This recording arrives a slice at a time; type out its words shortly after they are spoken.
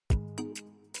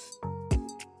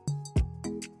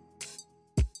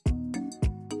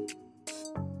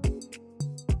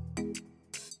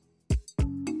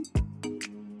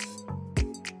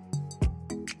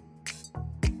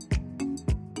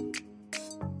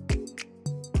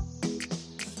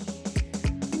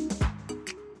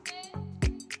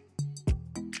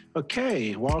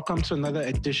Okay, welcome to another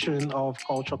edition of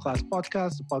Culture Class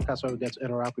Podcast, the podcast where we get to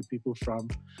interact with people from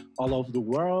all over the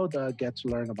world, get to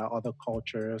learn about other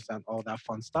cultures and all that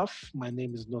fun stuff. My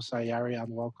name is Nosa Yari,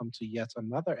 and welcome to yet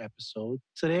another episode.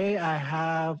 Today, I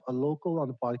have a local on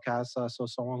the podcast, so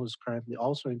someone who's currently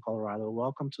also in Colorado.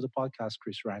 Welcome to the podcast,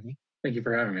 Chris Rani. Thank you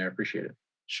for having me. I appreciate it.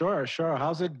 Sure.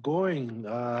 How's it going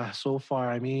so far?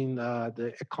 I mean,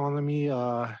 the economy,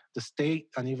 the state,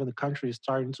 and even the country is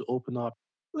starting to open up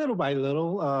little by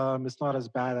little. It's not as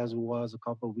bad as it was a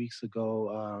couple of weeks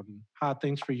ago. How are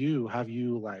things for you? Have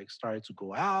you started to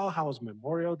go out? How was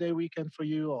Memorial Day weekend for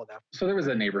you? All that. So there was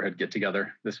a neighborhood get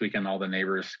together this weekend. All the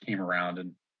neighbors came around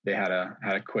and they had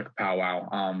a quick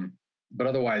powwow. But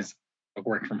otherwise, I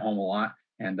work from home a lot.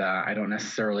 And I don't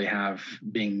necessarily have,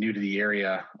 being new to the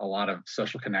area, a lot of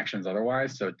social connections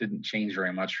otherwise. So it didn't change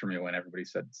very much for me when everybody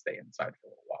said stay inside for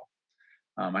a little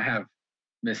while. I have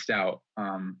missed out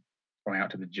going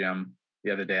out to the gym. The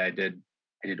other day I did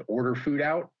order food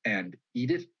out and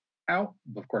eat it out.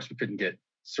 Of course, we couldn't get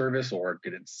service or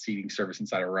get a seating service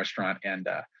inside a restaurant. And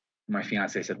my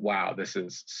fiance said, wow, this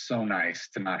is so nice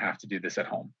to not have to do this at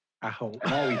home. At home.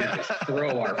 And all we did was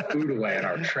throw our food away and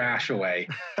our trash away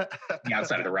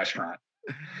outside of the restaurant.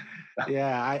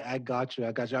 Yeah, I got you.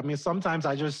 I mean, sometimes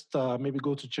I just maybe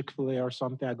go to Chick-fil-A or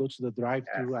something. I go to the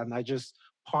drive-thru and I just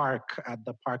park at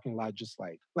the parking lot, just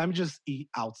let me just eat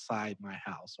outside my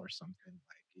house or something.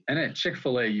 And at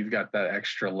Chick-fil-A, you've got that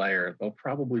extra layer. They'll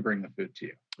probably bring the food to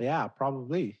you. Yeah,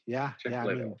 probably. Yeah.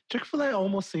 Chick-fil-A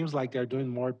almost seems like they're doing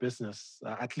more business,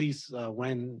 at least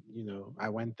when, I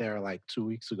went there 2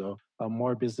 weeks ago,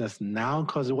 more business now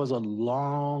because it was a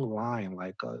long line,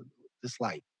 this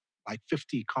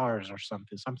 50 cars or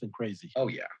something crazy. Oh,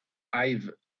 yeah.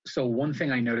 So one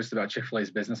thing I noticed about Chick-fil-A's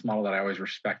business model that I always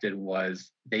respected was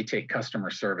they take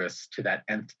customer service to that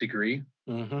nth degree.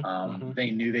 They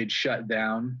knew they'd shut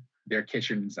down their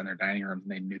kitchens and their dining rooms,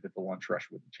 and they knew that the lunch rush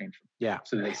wouldn't change them. Yeah.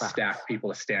 So they staffed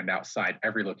people to stand outside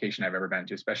every location I've ever been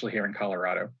to, especially here in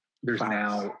Colorado. There's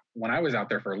now, when I was out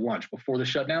there for lunch before the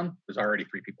shutdown, there's already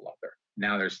 3 people out there.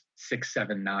 Now there's 6,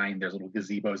 7, 9. There's little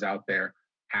gazebos out there.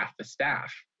 Half the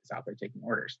staff is out there taking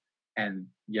orders. And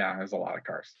yeah, there's a lot of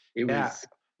cars.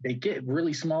 They get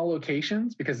really small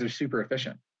locations because they're super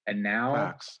efficient. And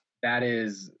now that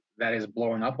is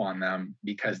blowing up on them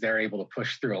because they're able to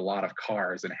push through a lot of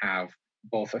cars and have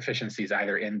both efficiencies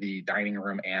either in the dining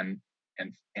room and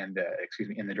in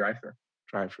the drive-thru.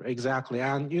 Drive-thru, exactly.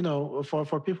 And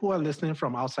for people who are listening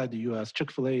from outside the US,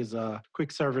 Chick-fil-A is a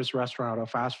quick service restaurant, a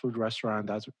fast food restaurant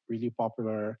that's really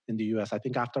popular in the US. I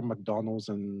think after McDonald's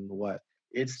and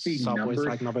it's the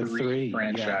Subway's number 3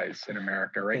 franchise in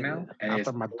America right now. And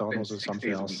after McDonald's and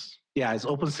something else. Yeah, it's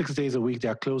open 6 days a week.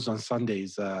 They're closed on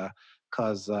Sundays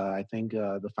because I think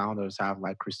the founders have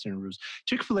Christian roots.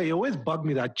 Chick-fil-A, it always bugged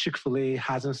me that Chick-fil-A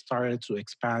hasn't started to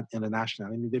expand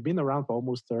internationally. I mean, they've been around for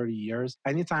almost 30 years.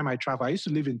 Anytime I travel, I used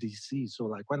to live in DC.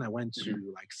 So when I went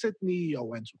to Sydney or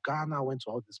went to Ghana, went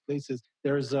to all these places,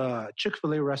 there's a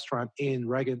Chick-fil-A restaurant in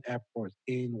Reagan Airport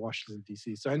in Washington,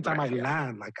 DC. So anytime I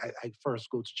land, I first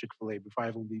go to Chick-fil-A before I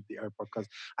even leave the airport because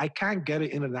I can't get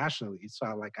it internationally. So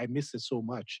I miss it so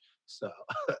much. So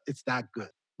it's that good.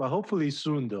 But hopefully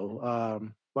soon, though.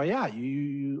 But yeah,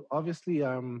 you obviously,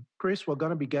 Chris, we're going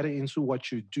to be getting into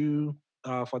what you do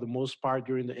for the most part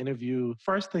during the interview.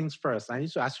 First things first, I need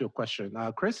to ask you a question.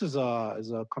 Chris is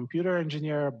a computer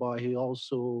engineer, but he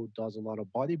also does a lot of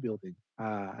bodybuilding.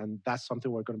 And that's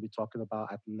something we're going to be talking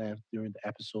about at length during the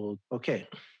episode. Okay.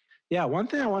 Yeah, one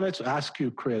thing I wanted to ask you,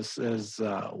 Chris, is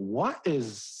what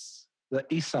is the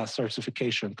ISSA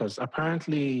certification? Because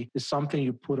apparently it's something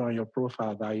you put on your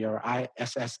profile that you're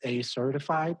ISSA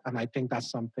certified. And I think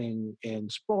that's something in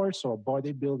sports or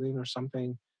bodybuilding or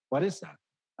something. What is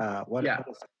that? What is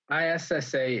that?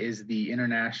 ISSA is the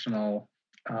International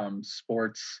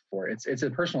Sports for it's a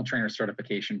personal trainer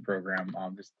certification program.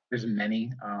 There's many.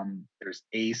 There's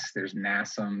ACE, there's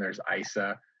NASM, there's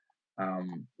ISSA.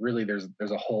 Really, there's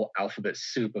a whole alphabet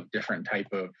soup of different type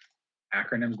of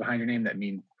acronyms behind your name that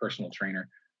mean personal trainer.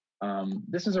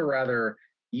 This is a rather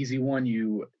easy one.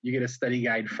 You get a study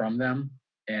guide from them,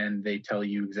 and they tell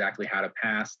you exactly how to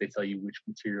pass. They tell you which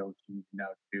materials you need to know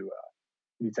to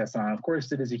be tested on. Of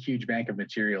course, it is a huge bank of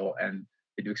material, and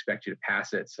they do expect you to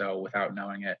pass it. So without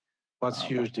knowing it. What's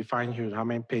huge? Define huge. How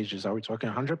many pages? Are we talking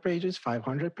 100 pages,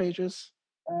 500 pages?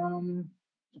 One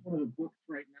of the books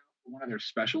right now, one of their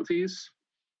specialties.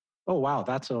 Oh, wow.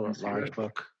 That's a large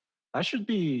book. That should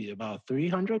be about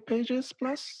 300 pages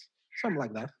plus, something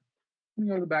like that. Let me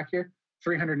go to the back here.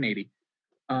 380.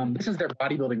 This is their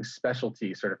bodybuilding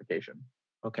specialty certification.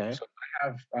 Okay. So I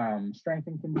have strength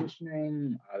and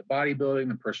conditioning, bodybuilding,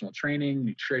 and personal training,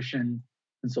 nutrition,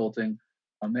 consulting.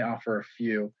 They offer a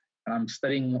few. I'm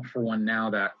studying for one now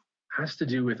that has to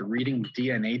do with reading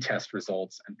DNA test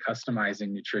results and customizing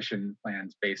nutrition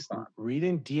plans based on.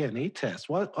 Reading DNA tests.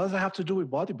 What does that have to do with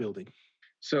bodybuilding?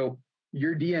 So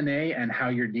your DNA and how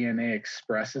your DNA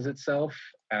expresses itself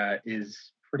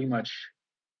is pretty much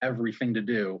everything to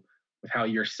do with how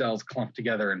your cells clump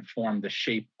together and form the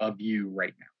shape of you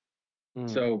right now.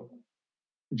 So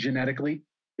genetically,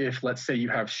 if let's say you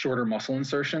have shorter muscle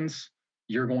insertions,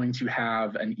 you're going to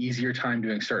have an easier time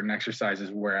doing certain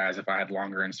exercises. Whereas if I had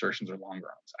longer insertions or longer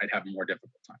arms, I'd have a more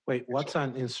difficult time. Wait, what's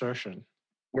an insertion?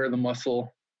 Where the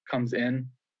muscle comes in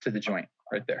to the joint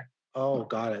right there. Oh,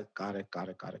 got it.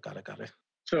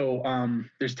 So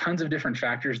there's tons of different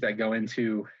factors that go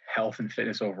into health and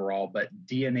fitness overall, but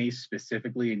DNA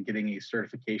specifically and getting a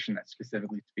certification that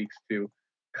specifically speaks to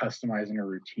customizing a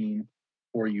routine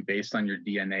for you based on your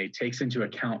DNA takes into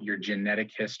account your genetic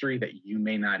history that you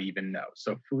may not even know.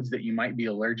 So foods that you might be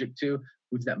allergic to,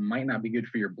 foods that might not be good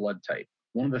for your blood type.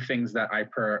 One of the things that I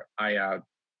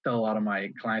tell a lot of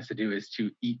my clients to do is to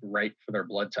eat right for their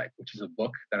blood type, which is a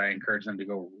book that I encourage them to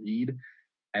go read.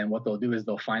 And what they'll do is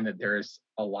they'll find that there's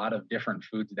a lot of different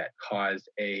foods that cause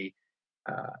a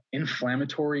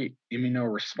inflammatory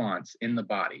immunoresponse in the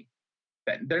body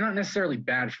that they're not necessarily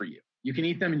bad for you. You can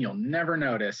eat them and you'll never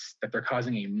notice that they're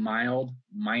causing a mild,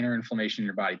 minor inflammation in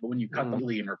your body. But when you cut them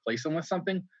and replace them with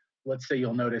something, let's say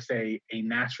you'll notice a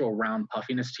natural round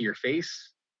puffiness to your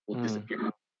face will disappear.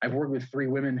 I've worked with 3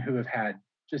 women who have had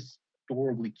just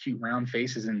adorably cute round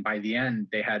faces, and by the end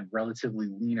they had relatively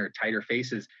leaner, tighter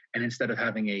faces, and instead of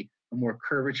having a more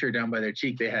curvature down by their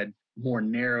cheek, they had more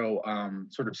narrow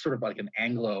sort of like an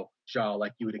Anglo jaw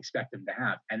like you would expect them to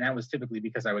have. And that was typically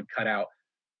because I would cut out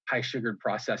high sugared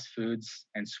processed foods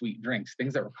and sweet drinks,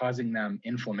 things that were causing them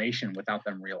inflammation without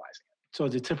them realizing it. So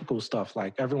the typical stuff,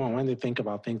 like everyone, when they think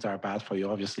about things that are bad for you,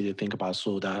 obviously they think about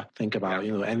soda, think about,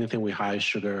 anything with high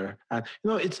sugar. And,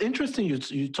 it's interesting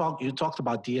you talked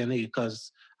about DNA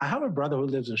because I have a brother who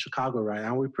lives in Chicago, right?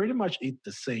 And we pretty much eat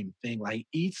the same thing. Like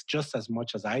he eats just as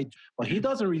much as I do, but he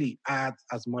doesn't really add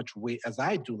as much weight as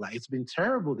I do. Like it's been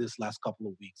terrible this last couple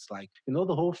of weeks. Like,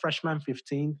 the whole freshman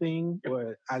 15 thing,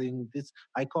 where adding this,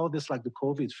 I call this like the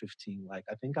COVID 15. Like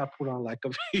I think I put on like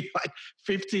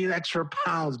 15 extra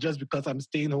pounds just because I'm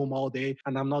staying home all day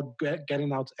and I'm not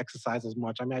getting out to exercise as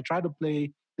much. I mean, I try to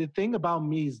play. The thing about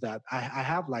me is that I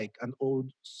have like an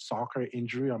old soccer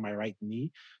injury on my right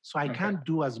knee. So I can't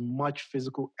do as much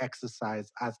physical exercise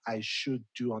as I should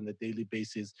do on a daily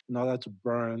basis in order to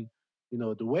burn,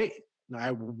 the weight.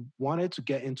 I wanted to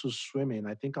get into swimming.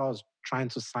 I think I was trying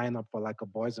to sign up for like a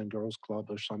boys and girls club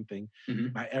or something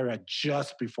in my area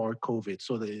just before COVID.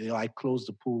 So they like closed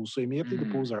the pool. So immediately the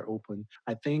pools are open.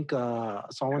 I think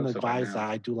someone advised that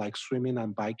I do like swimming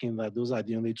and biking, that those are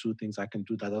the only 2 things I can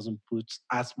do that doesn't put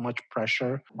as much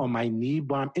pressure on my knee.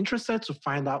 But I'm interested to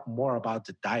find out more about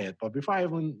the diet. But before I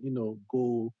even,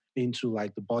 go into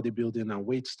like the bodybuilding and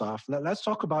weight stuff, let's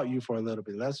talk about you for a little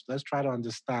bit. Let's try to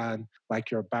understand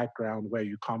like your background, where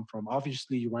you come from.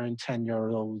 Obviously you weren't 10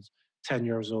 years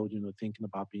old, thinking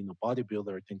about being a bodybuilder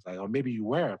or things like that. Or maybe you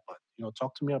were, but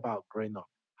talk to me about growing up.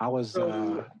 How was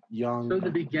young? So the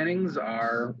beginnings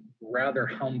are rather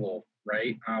humble,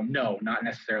 right? No, not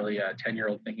necessarily a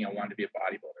 10-year-old thinking I wanted to be a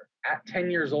bodybuilder. At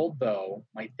 10 years old though,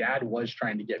 my dad was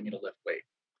trying to get me to lift weight.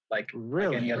 Like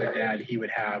any other dad, he would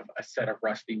have a set of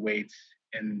rusty weights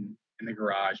in the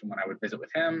garage. And when I would visit with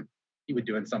him, he would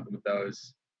doing something with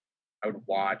those. I would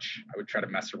watch. I would try to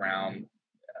mess around,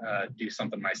 do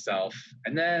something myself.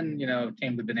 And then,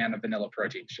 came the banana vanilla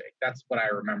protein shake. That's what I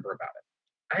remember about it.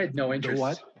 I had no interest. The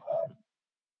what?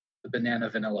 The banana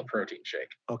vanilla protein shake.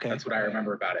 Okay. That's what I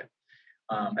remember about it.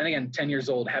 And again, 10 years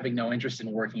old, having no interest in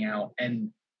working out and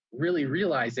really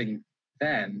realizing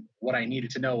then what I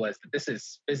needed to know was that this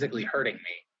is physically hurting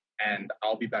me and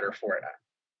I'll be better for it.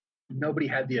 Nobody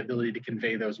had the ability to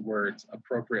convey those words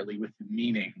appropriately with the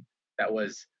meaning that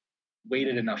was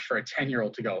weighted enough for a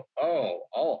 10-year-old to go, oh,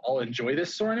 I'll enjoy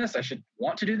this soreness. I should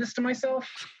want to do this to myself.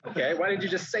 Okay. Why did you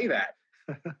just say that?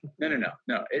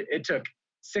 No. It took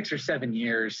 6 or 7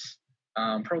 years,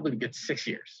 probably a good 6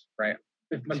 years, right?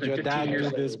 Did your dad do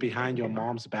this behind your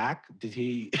mom's back? Did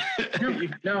he?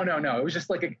 No. It was just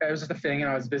it was just a thing.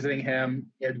 And I was visiting him.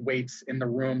 He had weights in the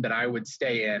room that I would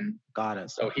stay in. Got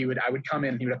it. So I would come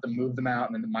in, he would have to move them out,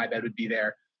 and then my bed would be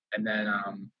there. And then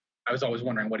I was always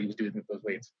wondering what he was doing with those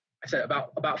weights. I said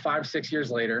about 5, 6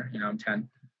 years later, I'm 10,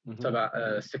 so about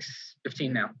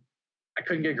 15 now. I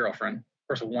couldn't get a girlfriend. Of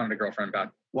course, I wanted a girlfriend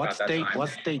about what that state? time. What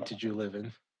state did you live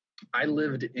in? I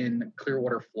lived in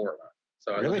Clearwater, Florida.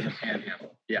 So I lived in the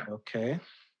Panhandle. Yeah. Okay.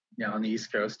 Yeah, on the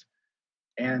East Coast.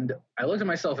 And I looked at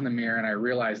myself in the mirror and I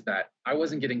realized that I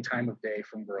wasn't getting time of day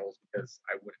from girls because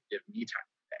I wouldn't give me time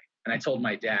of day. And I told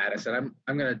my dad, I said,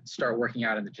 I'm going to start working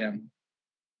out in the gym.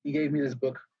 He gave me this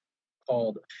book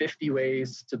called 50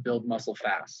 Ways to Build Muscle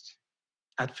Fast.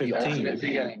 At 15? The ultimate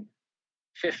beginning.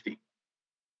 50.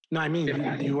 No, I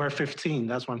mean, you were 15.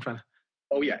 That's what I'm trying to...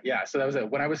 Oh, yeah. So that was it.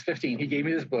 When I was 15, he gave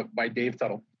me this book by Dave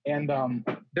Tuttle. And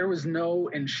there was no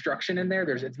instruction in there.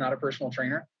 It's not a personal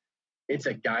trainer. It's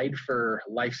a guide for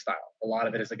lifestyle. A lot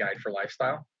of it is a guide for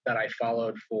lifestyle that I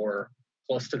followed for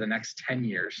close to the next 10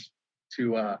 years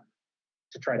to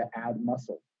try to add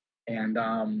muscle. And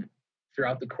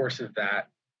throughout the course of that,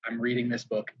 I'm reading this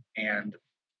book and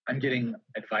I'm getting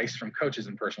advice from coaches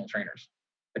and personal trainers.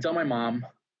 I tell my mom,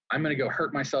 I'm going to go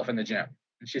hurt myself in the gym.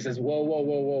 And she says, whoa,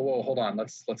 hold on.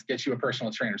 Let's get you a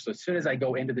personal trainer. So as soon as I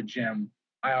go into the gym,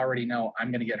 I already know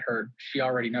I'm going to get hurt. She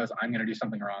already knows I'm going to do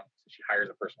something wrong. So she hires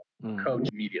a personal coach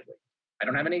immediately. I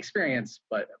don't have any experience,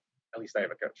 but at least I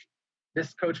have a coach.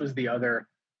 This coach was the other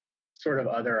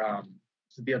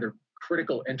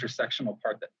critical intersectional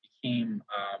part that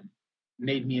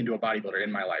made me into a bodybuilder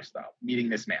in my lifestyle, meeting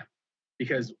this man.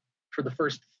 Because for the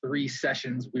first 3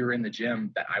 sessions we were in the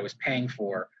gym that I was paying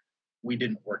for, we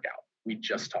didn't work out. We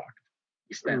just talked.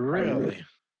 We spent really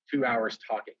 2 hours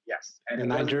talking. Yes. And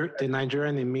the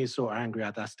Nigerian in me is so angry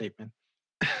at that statement.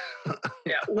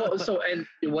 Yeah. Well, and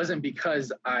it wasn't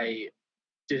because I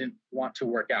didn't want to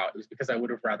work out. It was because I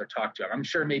would have rather talked to him. I'm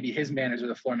sure maybe his manager,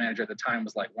 the floor manager at the time,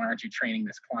 was like, why aren't you training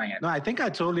this client? No, I think I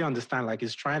totally understand. Like,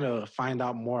 he's trying to find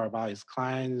out more about his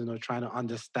clients, trying to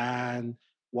understand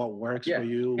what works for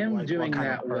you, what kind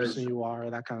of person you are,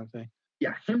 that kind of thing.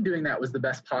 Yeah, him doing that was the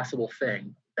best possible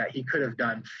thing that he could have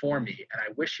done for me. And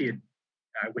I wish it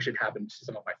happened to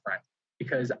some of my friends,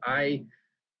 because I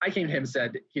came to him and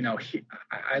said,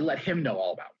 I let him know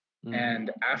all about it. Mm.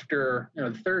 And after,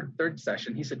 the third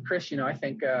session, he said, Chris, I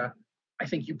think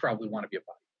you probably want to be a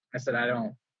bodybuilder. I said, I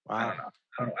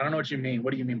don't know what you mean.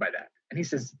 What do you mean by that? And he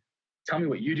says, tell me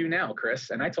what you do now,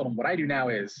 Chris. And I told him what I do now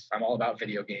is I'm all about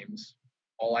video games.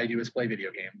 All I do is play video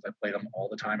games. I play them all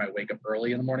the time. I wake up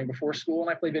early in the morning before school and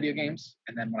I play video games.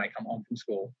 And then when I come home from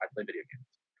school, I play video games.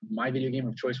 My video game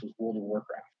of choice was World of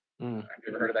Warcraft. Mm. Have you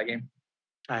ever heard of that game?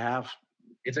 I have.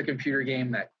 It's a computer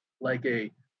game that, like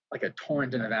a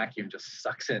torrent in a vacuum, just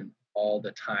sucks in all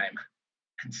the time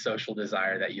and social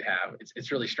desire that you have.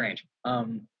 It's really strange.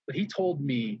 But he told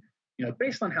me,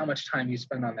 based on how much time you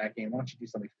spend on that game, why don't you do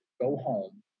something? Go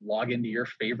home, log into your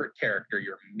favorite character,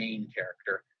 your main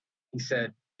character. He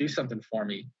said, do something for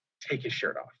me, take his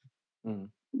shirt off. Mm.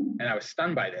 And I was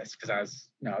stunned by this because I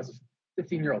was a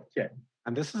 15-year-old kid.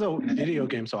 And this is a video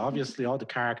game, so obviously all the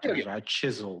characters are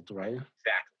chiseled, right? Exactly.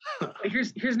 But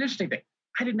here's an interesting thing.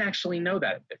 I didn't actually know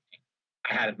that at 15.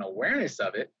 I had an awareness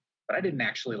of it, but I didn't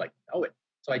actually know it.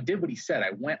 So I did what he said.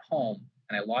 I went home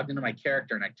and I logged into my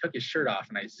character and I took his shirt off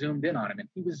and I zoomed in on him and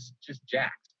he was just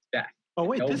jacked to death. Oh,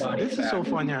 wait, this is so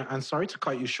funny. I'm sorry to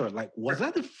cut you short. Like, was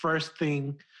that the first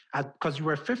thing, because you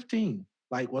were 15,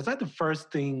 like, was that the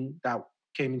first thing that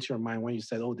came into your mind when you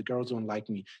said, oh, the girls don't like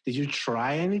me? Did you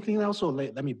try anything else? Or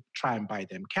let me try and buy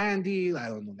them candy? I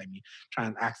don't know, let me try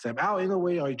and ask them out in a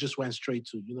way? Or you just went straight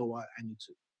to, you know what, I need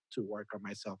to work on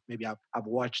myself. Maybe I've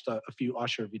watched a few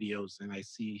Usher videos and I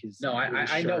see his... No,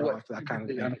 I know what that kind of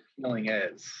thing appealing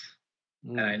is.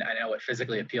 And I know what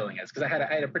physically appealing is, because I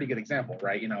had a pretty good example,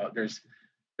 right?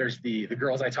 There's the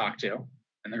girls I talk to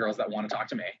and the girls that want to talk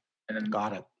to me. And then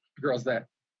the girls that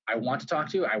I want to talk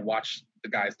to, I watch the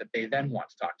guys that they then want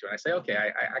to talk to. And I say, okay,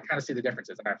 I kind of see the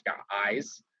differences. I've got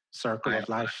eyes. Circle of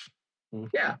life.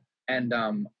 Yeah. And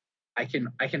I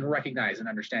can recognize and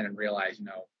understand and realize,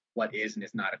 what is and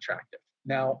is not attractive.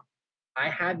 Now, I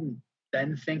hadn't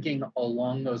been thinking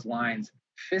along those lines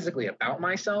physically about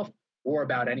myself or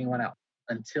about anyone else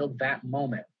until that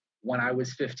moment when I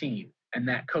was 15. And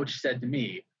that coach said to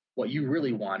me, what you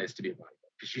really want is to be a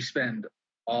bodybuilder, because you spend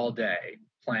all day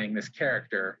playing this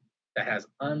character that has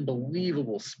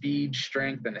unbelievable speed,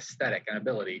 strength, and aesthetic and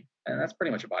ability. And that's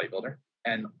pretty much a bodybuilder.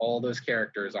 And all those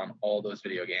characters on all those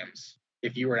video games,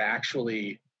 if you were to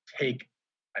actually take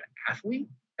an athlete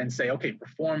and say, okay,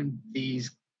 perform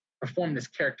this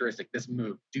characteristic, this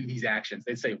move, do these actions,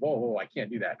 they'd say, whoa, I can't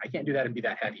do that. I can't do that and be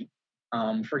that heavy.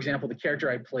 For example, the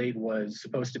character I played was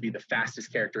supposed to be the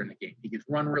fastest character in the game. He could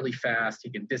run really fast. He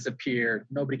can disappear.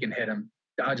 Nobody can hit him.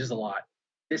 Dodges a lot.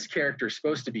 This character is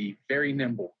supposed to be very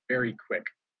nimble, very quick.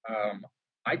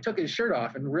 I took his shirt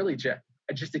off and really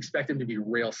I just expect him to be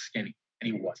real skinny,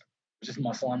 and he wasn't. It was just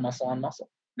muscle on muscle on muscle.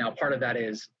 Now, part of that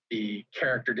is the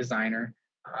character designer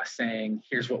saying,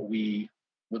 here's what we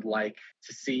would like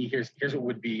to see. Here's what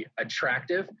would be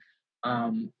attractive.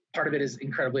 Part of it is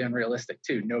incredibly unrealistic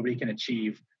too. Nobody can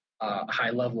achieve a high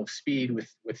level of speed with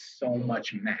so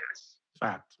much mass.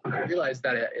 Fact. I realized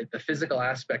that the physical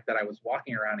aspect that I was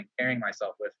walking around and carrying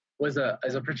myself with was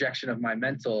as a projection of my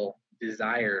mental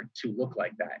desire to look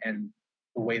like that and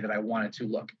the way that I wanted to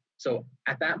look. So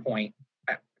at that point,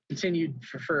 I continued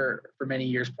for many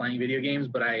years playing video games,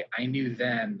 but I knew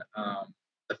then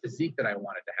the physique that I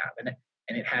wanted to have,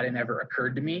 and it hadn't ever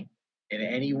occurred to me in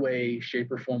any way,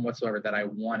 shape, or form whatsoever that I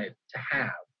wanted to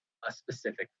have a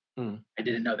specific. I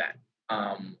didn't know that.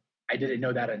 I didn't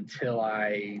know that until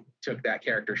I took that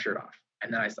character shirt off.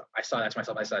 And then I saw that to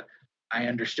myself. I said, I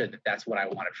understood that that's what I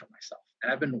wanted for myself.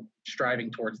 And I've been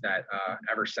striving towards that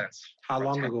ever since. How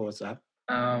long ago was that?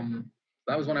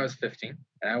 That was when I was 15.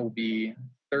 And I will be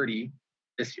 30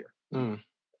 this year.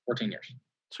 14 years.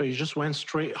 So you just went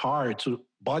straight hard to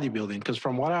bodybuilding. Because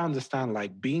from what I understand,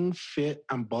 like being fit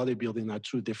and bodybuilding are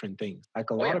two different things. Like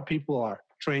a lot of people are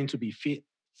trained to be fit,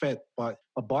 but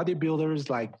a bodybuilder's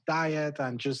like diet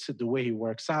and just the way he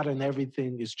works out and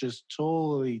everything is just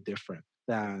totally different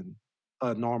than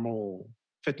a normal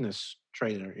fitness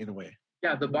trainer in a way.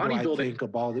 Yeah, the bodybuilding, I think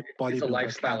about bodybuilding is a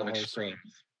lifestyle of extremes.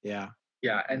 Yeah.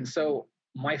 And so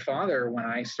my father, when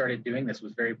I started doing this,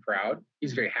 was very proud.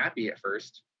 He's very happy at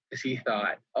first because he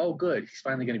thought, oh, good, he's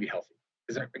finally going to be healthy.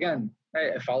 Because again,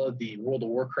 I followed the World of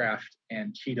Warcraft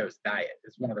and Cheetos diet.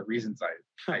 Is one of the reasons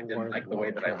I didn't like the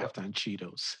way that I looked. And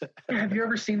Cheetos. Have you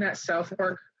ever seen that South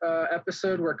Park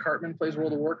episode where Cartman plays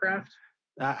World of Warcraft?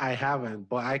 I haven't,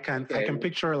 but I can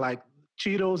picture like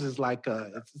Cheetos is like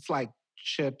it's like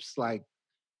chips, like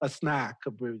a snack,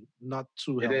 but not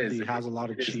too healthy. It has a lot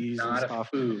of cheese and stuff.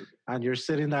 Food. And you're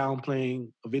sitting down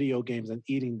playing video games and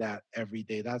eating that every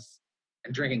day.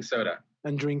 And drinking soda.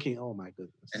 And drinking, oh my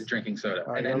goodness. And drinking soda.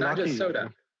 And not just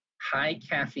soda, high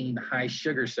caffeine, high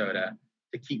sugar soda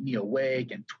to keep me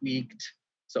awake and tweaked.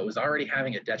 So it was already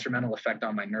having a detrimental effect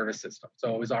on my nervous system.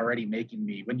 So it was already making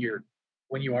me, when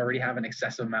you already have an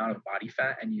excessive amount of body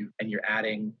fat and you're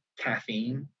adding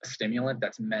caffeine, a stimulant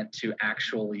that's meant to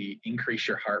actually increase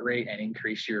your heart rate and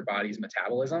increase your body's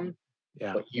metabolism,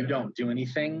 but you don't do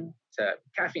anything to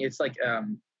caffeine. It's like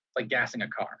gassing a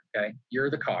car, okay? You're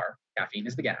the car, caffeine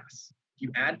is the gas.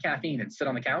 You add caffeine and sit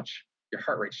on the couch, your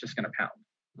heart rate's just going to pound.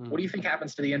 What do you think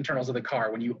happens to the internals of the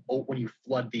car when you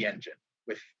flood the engine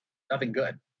with nothing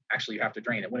good? Actually, you have to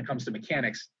drain it. When it comes to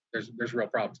mechanics, there's real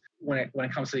problems. When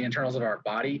it comes to the internals of our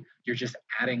body, you're just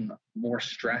adding more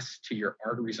stress to your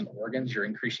arteries and organs. You're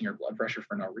increasing your blood pressure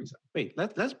for no reason. Wait,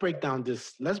 let's break down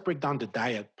the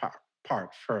diet part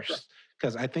first,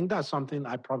 because I think that's something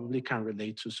I probably can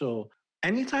relate to. So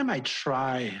anytime I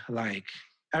try, like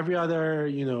every other,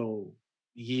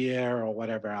 year or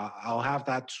whatever, I'll have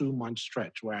that 2-month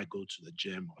stretch where I go to the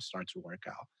gym or start to work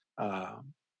out.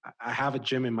 I have a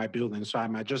gym in my building, so I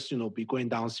might just, be going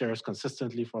downstairs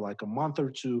consistently for like a month or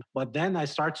two. But then I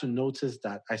start to notice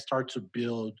that I start to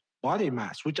build body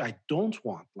mass, which I don't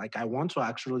want. Like I want to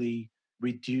actually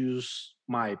reduce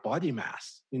my body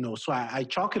mass, so I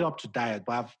chalk it up to diet,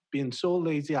 but I've been so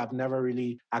lazy, I've never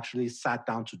really actually sat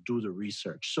down to do the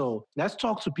research. So let's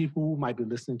talk to people who might be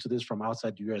listening to this from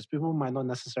outside the US, people who might not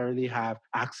necessarily have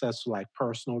access to like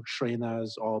personal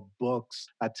trainers or books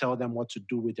that tell them what to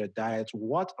do with their diets.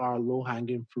 What are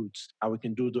low-hanging fruits that we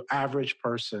can do the average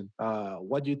person?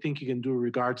 What do you think you can do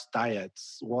regards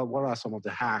diets? What are some of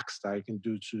the hacks that you can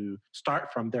do to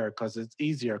start from there? Because it's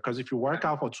easier. Because if you work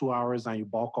out for 2 hours and you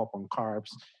bulk up on carbs,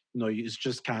 it's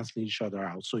just canceling each other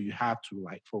out. So you have to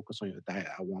like focus on your diet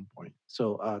at one point.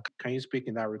 So can you speak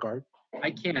in that regard?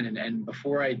 I can. And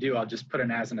before I do, I'll just put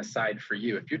as an aside for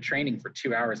you. If you're training for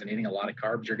 2 hours and eating a lot of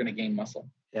carbs, you're going to gain muscle.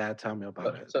 Yeah, tell me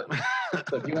about it. So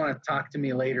if you want to talk to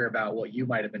me later about what you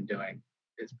might have been doing,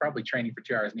 it's probably training for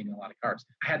 2 hours and eating a lot of carbs.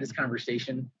 I had this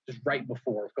conversation just right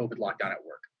before COVID lockdown at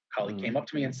work. A colleague came up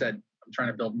to me and said, I'm trying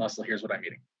to build muscle. Here's what I'm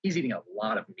eating. He's eating a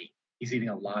lot of meat. He's eating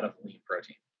a lot of lean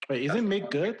protein. Wait, isn't meat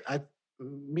good? That's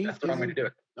the wrong way to do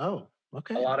it. Oh,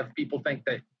 okay. A lot of people think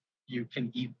that you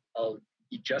can eat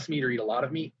just meat or eat a lot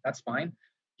of meat. That's fine.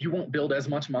 You won't build as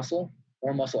much muscle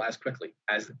or muscle as quickly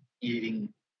as eating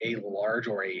a large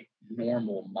or a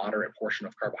normal moderate portion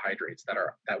of carbohydrates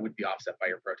that would be offset by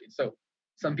your protein. So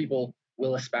some people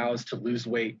will espouse to lose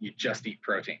weight, you just eat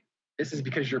protein. This is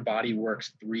because your body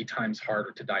works 3 times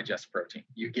harder to digest protein.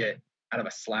 You get out of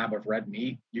a slab of red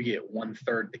meat, you get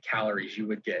 1/3 the calories you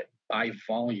would get by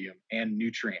volume and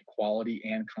nutrient quality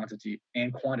and quantity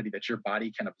that your body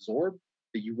can absorb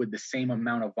that you would the same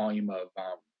amount of volume of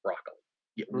broccoli.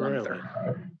 You get 1/3.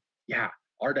 Really? Yeah.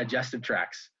 Our digestive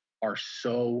tracts are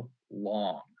so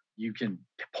long. You can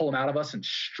pull them out of us and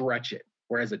stretch it.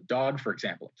 Whereas a dog, for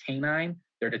example, a canine,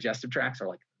 their digestive tracts are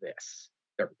like this.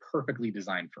 They're perfectly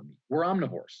designed for meat. We're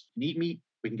omnivores. We can eat meat.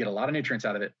 We can get a lot of nutrients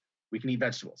out of it. We can eat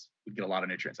vegetables. We can get a lot of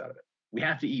nutrients out of it. We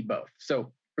have to eat both.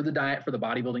 So for the diet, for the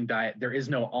bodybuilding diet, there is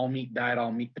no all meat diet,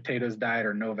 all meat potatoes diet,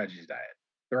 or no veggies diet.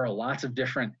 There are lots of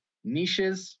different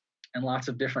niches and lots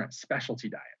of different specialty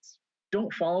diets.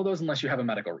 Don't follow those unless you have a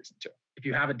medical reason to. If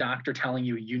you have a doctor telling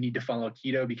you you need to follow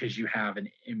keto because you have an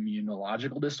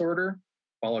immunological disorder,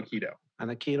 follow keto. And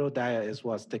the keto diet is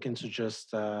what? Sticking to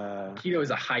just... Keto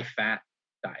is a high-fat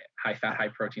diet, high-fat,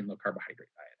 high-protein, low-carbohydrate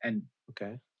diet. And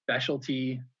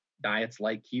specialty diets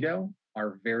like keto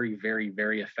are very, very,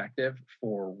 very effective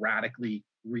for radically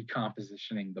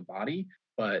recompositioning the body.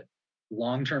 But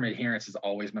long-term adherence has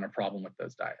always been a problem with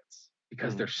those diets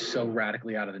because they're so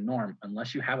radically out of the norm.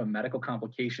 Unless you have a medical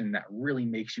complication that really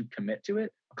makes you commit to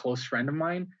it. A close friend of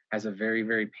mine has a very,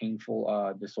 very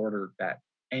painful disorder that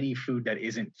any food that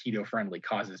isn't keto friendly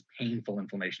causes painful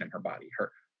inflammation in her body.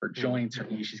 Her joints, her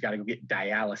knees, she's got to go get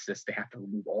dialysis. They have to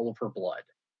remove all of her blood.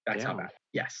 That's how bad.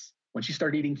 Yes. When she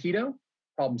started eating keto,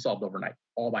 problem solved overnight,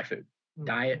 all by food.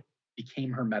 Diet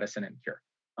became her medicine and cure.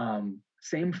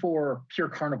 Same for pure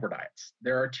carnivore diets.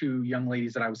 There are two young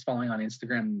ladies that I was following on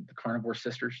Instagram, the Carnivore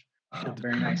Sisters.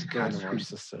 Very nice girls. Carnivore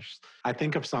Sisters. I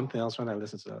think of something else when I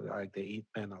listen to it, like they eat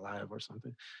men alive or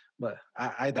something. But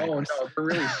I digress. Oh no, they're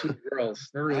really sweet girls.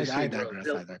 They're really sweet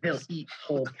girls. They'll eat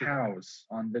whole cows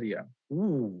on video.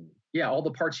 Ooh. Yeah, all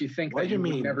the parts you think that you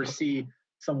would never see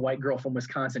some white girl from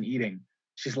Wisconsin eating.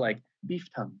 She's like, beef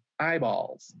tongue,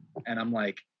 eyeballs. And I'm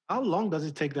like, how long does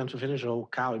it take them to finish a whole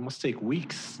cow? It must take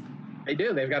weeks. They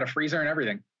do. They've got a freezer and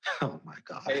everything. Oh my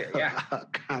God. Yeah.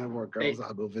 Carnivore girls,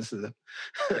 I'll go visit them.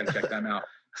 Gotta check them out.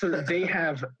 So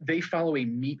they follow a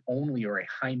meat only or a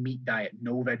high meat diet,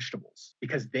 no vegetables,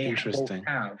 because they both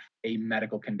have a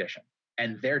medical condition.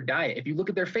 And their diet, if you look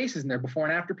at their faces and their before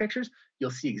and after pictures, you'll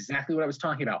see exactly what I was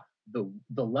talking about.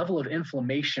 The level of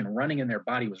inflammation running in their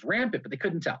body was rampant, but they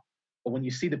couldn't tell. But when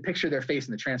you see the picture of their face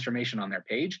and the transformation on their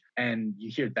page, and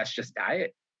you hear that's just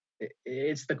diet,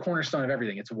 it's the cornerstone of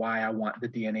everything. It's why I want the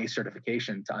DNA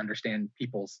certification to understand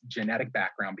people's genetic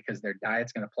background, because their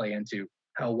diet's going to play into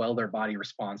how well their body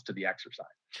responds to the exercise.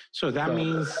 So that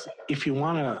means if you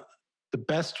want to, the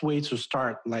best way to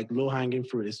start, like low-hanging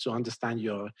fruit, is to understand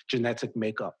your genetic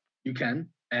makeup. You can.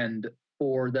 And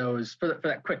for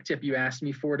that quick tip you asked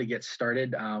me for to get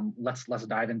started, let's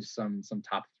dive into some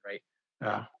topics, right?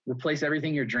 Yeah. Replace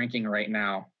everything you're drinking right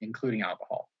now, including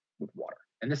alcohol, with water.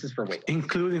 And this is for weight loss.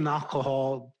 Including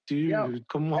alcohol, dude.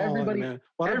 Come on, man.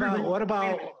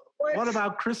 What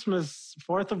about Christmas,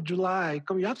 4th of July?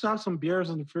 You have to have some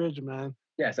beers in the fridge, man.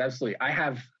 Yes, absolutely. I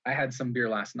had some beer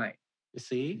last night. You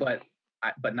see, but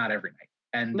not every night.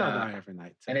 And not every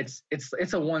night. And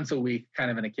it's a once a week kind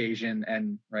of an occasion.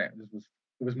 And it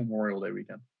was Memorial Day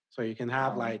weekend. So you can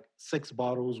have like 6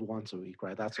 bottles once a week,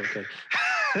 right? That's okay.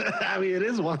 I mean, it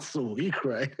is once a week,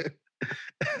 right?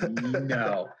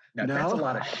 No, that's a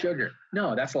lot of sugar.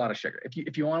 No, that's a lot of sugar.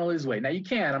 If you want to lose weight, now you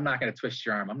can. I'm not going to twist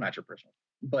your arm. I'm not your personal.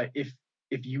 But if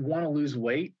you want to lose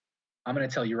weight, I'm going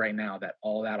to tell you right now that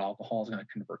all that alcohol is going to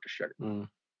convert to sugar.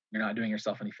 You're not doing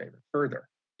yourself any favor. Further,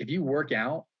 if you work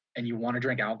out and you want to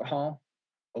drink alcohol,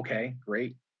 okay,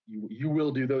 great. You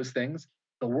will do those things.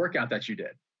 The workout that you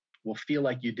did will feel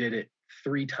like you did it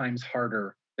 3 times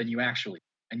harder than you actually,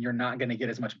 and you're not going to get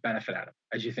as much benefit out of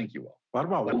it as you think you will. What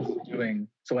about what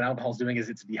alcohol is doing is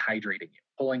it's dehydrating you,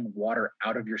 pulling water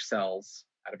out of your cells,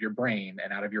 out of your brain,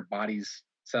 and out of your body's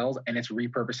cells, and it's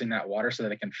repurposing that water so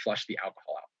that it can flush the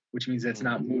alcohol out, which means it's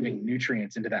not moving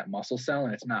nutrients into that muscle cell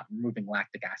and it's not moving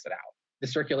lactic acid out. The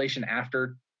circulation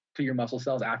to your muscle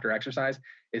cells after exercise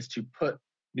is to put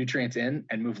nutrients in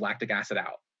and move lactic acid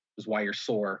out, which is why you're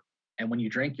sore. And when you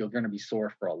drink, you're going to be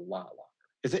sore for a lot longer.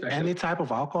 Is it any type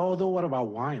of alcohol though? What about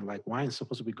wine? Like wine is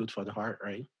supposed to be good for the heart,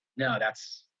 right? No,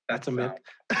 that's a myth.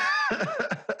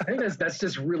 I think that's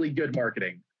just really good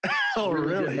marketing. Oh,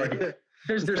 really?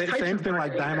 There's same thing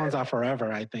like Diamonds Are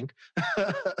Forever, I think.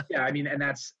 Yeah, I mean, and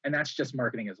that's just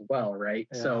marketing as well, right?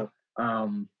 Yeah. So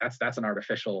that's an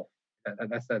artificial.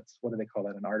 That's what do they call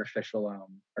that? An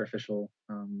artificial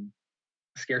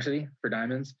scarcity for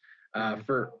diamonds.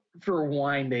 For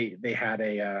wine, they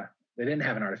didn't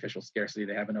have an artificial scarcity.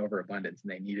 They have an overabundance,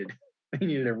 and they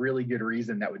needed a really good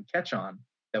reason that would catch on,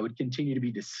 that would continue to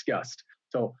be discussed.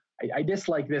 So I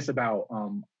dislike this about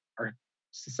our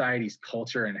society's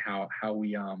culture and how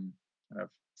we kind of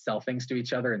sell things to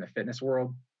each other in the fitness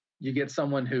world. You get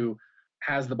someone who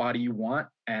has the body you want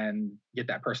and get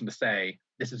that person to say,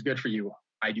 this is good for you,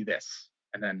 I do this.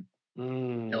 And then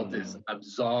Guilt is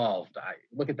absolved.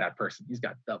 Look at that person. He's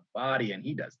got the body and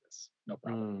he does this. No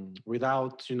problem.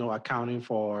 Without, accounting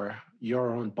for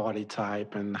your own body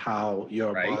type and how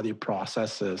your body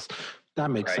processes.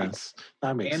 That makes sense.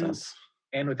 That makes sense.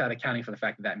 And without accounting for the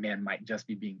fact that man might just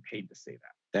be being paid to say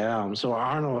that. Damn. So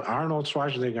Arnold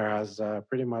Schwarzenegger has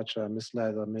pretty much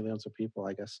misled millions of people,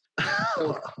 I guess.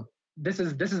 So this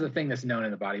is the thing that's known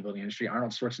in the bodybuilding industry.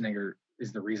 Arnold Schwarzenegger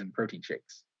is the reason protein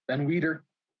shakes. Ben Weider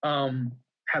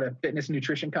had a fitness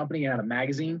nutrition company, had a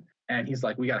magazine, and he's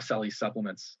like, we got to sell these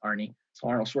supplements, Arnie. So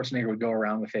Arnold Schwarzenegger would go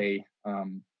around with a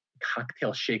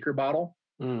cocktail shaker bottle,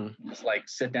 just like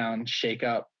sit down, shake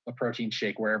up a protein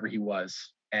shake wherever he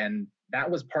was. And that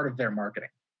was part of their marketing.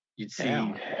 You'd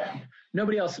see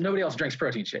nobody else drinks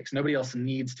protein shakes. Nobody else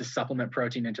needs to supplement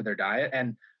protein into their diet.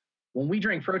 And when we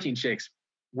drink protein shakes,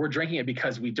 we're drinking it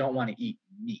because we don't want to eat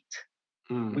meat.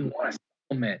 We want to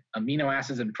supplement amino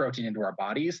acids and protein into our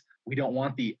bodies. We don't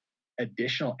want the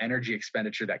additional energy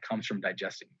expenditure that comes from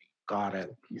digesting meat. Got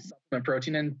it. You supplement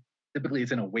protein in, typically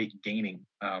it's in a weight gaining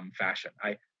fashion.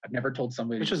 I've never told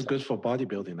somebody... Which is good for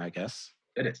bodybuilding, I guess.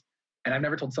 It is. And I've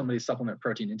never told somebody to supplement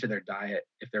protein into their diet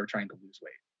if they're trying to lose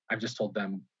weight. I've just told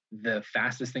them the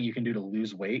fastest thing you can do to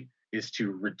lose weight is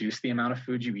to reduce the amount of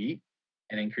food you eat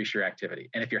and increase your activity.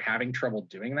 And if you're having trouble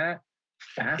doing that,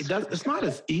 it's not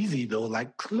as easy though.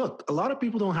 Like, look, a lot of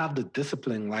people don't have the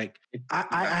discipline. Like,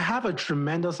 I have a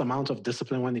tremendous amount of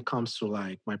discipline when it comes to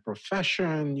like my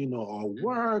profession, or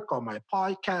work or my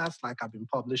podcast. Like, I've been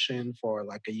publishing for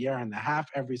like a year and a half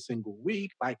every single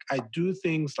week. Like, I do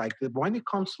things like when it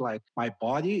comes to like my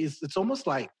body, it's almost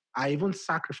like I even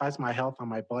sacrifice my health and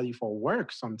my body for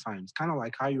work sometimes, kind of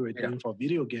like how you were doing for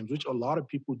video games, which a lot of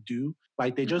people do.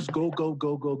 Like they just go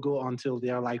until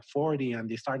they're like 40 and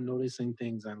they start noticing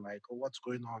things and like, oh, what's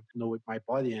going on, with my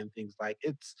body and things. Like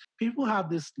people have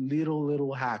this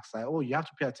little hacks like, oh, you have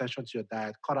to pay attention to your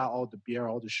diet, cut out all the beer,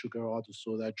 all the sugar, all the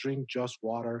soda, drink just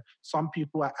water. Some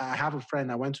people, I have a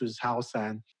friend, I went to his house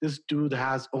and this dude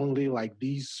has only like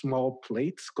these small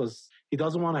plates because he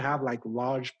doesn't want to have like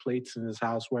large plates in his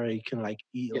house where he can like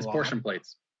eat a lot. Portion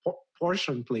plates.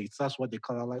 Portion plates. That's what they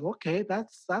call it. Like, okay,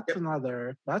 that's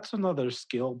another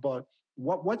skill. But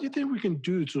what do you think we can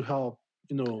do to help,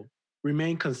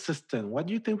 remain consistent? What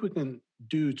do you think we can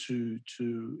do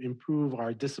to improve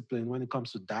our discipline when it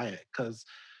comes to diet? Because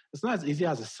it's not as easy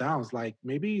as it sounds. Like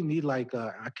maybe you need like an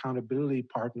accountability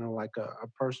partner, like a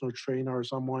personal trainer or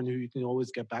someone who you can always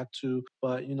get back to.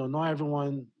 But not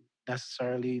everyone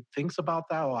necessarily thinks about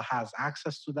that or has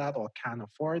access to that or can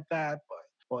afford that.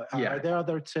 But are there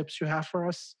other tips you have for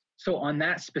us? So on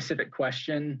that specific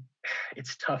question,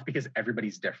 it's tough because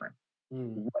everybody's different.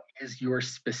 What is your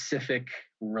specific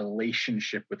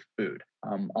relationship with food?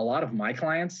 A lot of my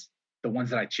clients, the ones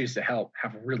that I choose to help,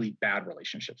 have really bad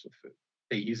relationships with food.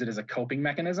 They use it as a coping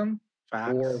mechanism.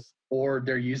 Facts. Or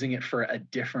they're using it for a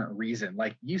different reason.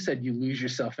 Like you said, you lose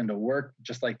yourself into work,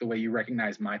 just like the way you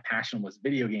recognize my passion was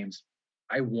video games.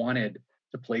 I wanted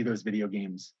to play those video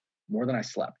games more than I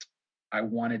slept. I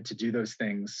wanted to do those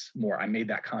things more. I made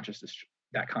that conscious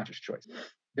choice.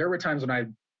 There were times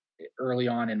when early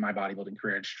on in my bodybuilding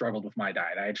career, had struggled with my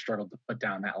diet. I had struggled to put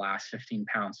down that last 15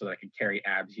 pounds so that I could carry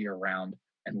abs year round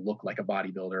and look like a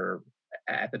bodybuilder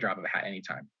at the drop of a hat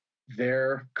anytime.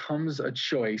 There comes a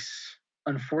choice.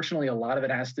 Unfortunately, a lot of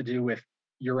it has to do with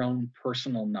your own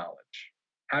personal knowledge.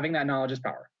 Having that knowledge is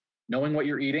power. Knowing what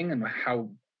you're eating and how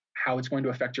it's going to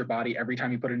affect your body every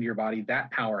time you put it into your body, that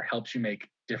power helps you make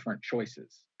different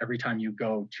choices every time you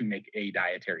go to make a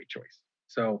dietary choice.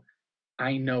 So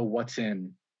I know what's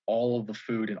in all of the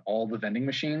food and all the vending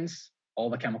machines, all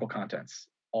the chemical contents,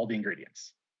 all the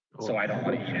ingredients. So I don't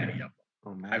want to eat any of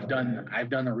them. I've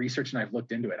done the research and I've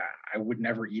looked into it. I would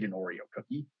never eat an Oreo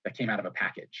cookie that came out of a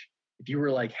package. If you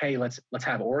were like, hey, let's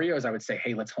have Oreos, I would say,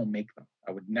 hey, let's home make them.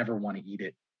 I would never want to eat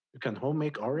it. You can home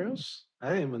make Oreos? I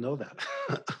didn't even know that.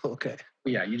 Okay.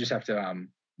 Yeah, you just have to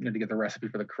to get the recipe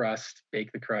for the crust,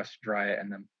 bake the crust, dry it,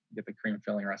 and then get the cream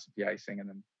filling recipe, icing, and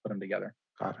then put them together.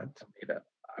 Got it.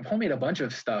 I've homemade a bunch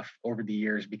of stuff over the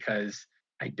years because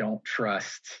I don't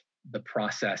trust the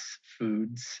processed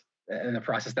foods and the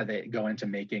process that they go into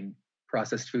making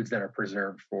processed foods that are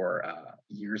preserved for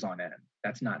years on end.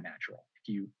 That's not natural.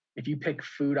 If you pick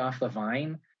food off the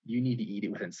vine, you need to eat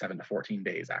it within 7 to 14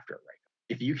 days after it ripens.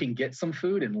 If you can get some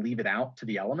food and leave it out to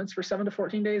the elements for 7 to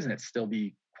 14 days and it still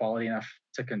be quality enough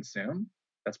to consume,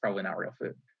 that's probably not real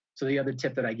food. So the other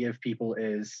tip that I give people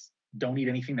is don't eat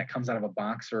anything that comes out of a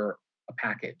box or a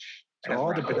package. So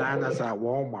all the bananas at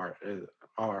Walmart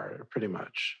are pretty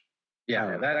much.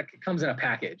 Yeah, that comes in a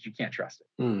package. You can't trust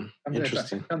it.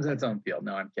 Interesting. It comes in its own field.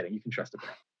 No, I'm kidding. You can trust it.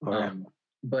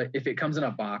 But if it comes in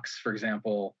a box, for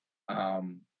example,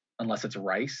 unless it's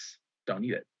rice, don't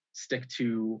eat it. Stick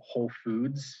to whole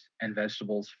foods and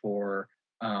vegetables for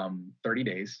 30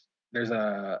 days. There's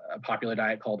a popular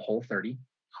diet called Whole 30.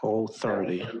 Whole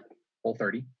 30. Whole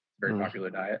 30. Very popular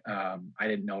diet. I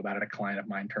didn't know about it. A client of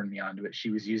mine turned me on to it. She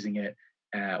was using it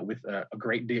with a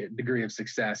great degree of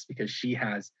success because she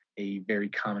has a very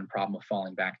common problem of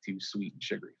falling back to sweet and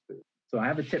sugary food. So I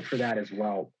have a tip for that as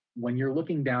well. When you're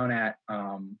looking down at,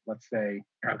 let's say,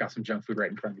 I've got some junk food right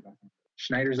in front of me.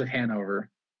 Schneider's of Hanover,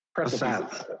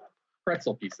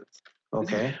 pretzel pieces.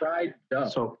 Okay. This is fried dough.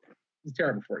 So it's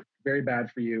terrible for you. Very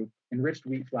bad for you. Enriched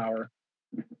wheat flour,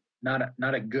 not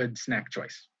a good snack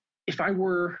choice. If I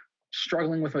were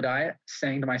struggling with a diet,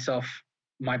 saying to myself,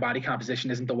 my body composition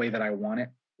isn't the way that I want it,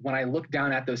 when I look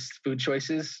down at those food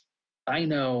choices, I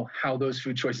know how those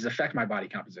food choices affect my body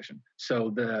composition.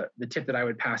 So the tip that I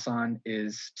would pass on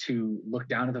is to look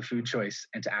down at the food choice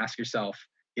and to ask yourself,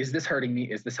 is this hurting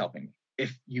me? Is this helping me?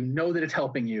 If you know that it's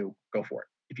helping you, go for it.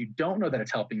 If you don't know that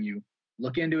it's helping you,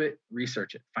 look into it,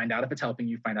 research it, find out if it's helping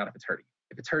you, find out if it's hurting you.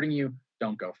 If it's hurting you,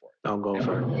 don't go for it. Don't go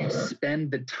for it. You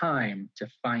spend the time to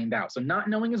find out. So not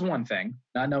knowing is one thing.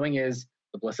 Not knowing is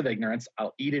the bliss of ignorance.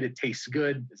 I'll eat it. It tastes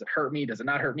good. Does it hurt me? Does it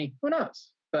not hurt me? Who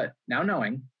knows? But now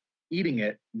knowing, eating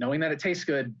it, knowing that it tastes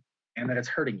good and that it's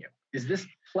hurting you. Is this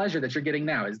pleasure that you're getting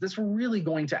now, is this really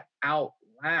going to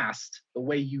outlast the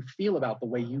way you feel about the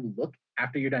way you look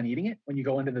after you're done eating it? When you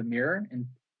go into the mirror and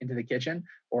into the kitchen,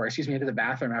 or into the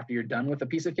bathroom after you're done with a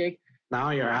piece of cake? Now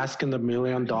you're asking the $1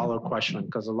 million question,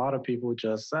 because a lot of people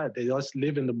just said they just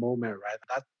live in the moment, right?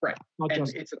 That's right. Not and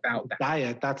just it's about that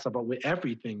diet. That's about with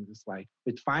everything. It's like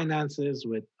with finances,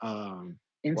 with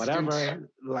whatever,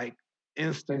 like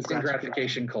instant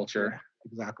gratification culture.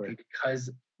 Exactly.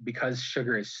 Because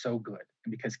sugar is so good,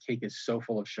 and because cake is so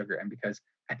full of sugar, and because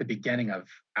at the beginning of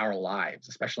our lives,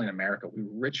 especially in America, we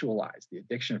ritualize the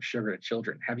addiction of sugar to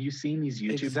children. Have you seen these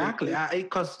YouTube Exactly.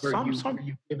 Because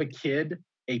you give a kid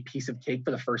a piece of cake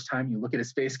for the first time, you look at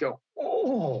his face, go,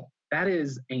 oh, that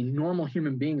is a normal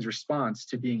human being's response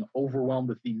to being overwhelmed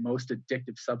with the most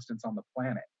addictive substance on the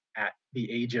planet at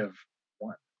the age of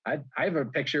 1. I have a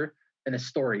picture and a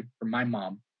story from my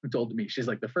mom who told me, she's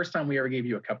like, the first time we ever gave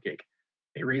you a cupcake,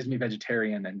 they raised me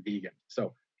vegetarian and vegan.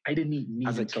 So I didn't eat meat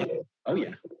until kid. Oh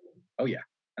yeah.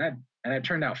 And it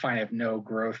turned out fine. I have no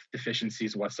growth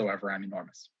deficiencies whatsoever. I'm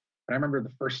enormous. But I remember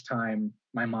the first time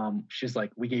my mom, she's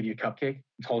like, we gave you a cupcake. I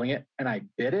was holding it and I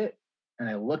bit it and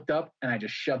I looked up and I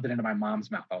just shoved it into my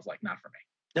mom's mouth. I was like, not for me.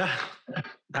 Yeah,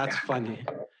 that's funny.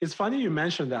 It's funny you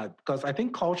mentioned that, because I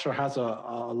think culture has a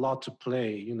lot to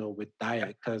play, with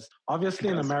diet. Because obviously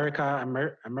in America,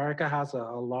 America has a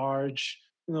large,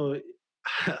 what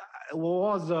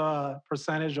was the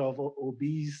percentage of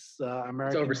obese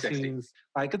American teens?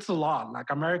 Like, it's a lot. Like,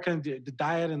 the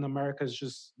diet in America is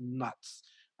just nuts.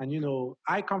 And,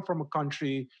 I come from a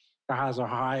country that has a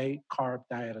high carb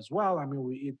diet as well. I mean,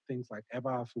 we eat things like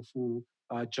eba, fufu,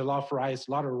 jollof rice,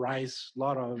 a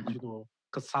lot of,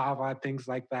 cassava, things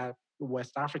like that,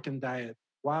 West African diet,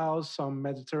 while some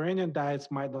Mediterranean diets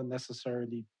might not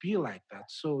necessarily be like that.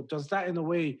 So does that, in a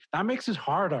way, that makes it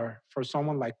harder for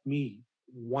someone like me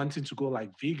wanting to go like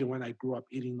vegan when I grew up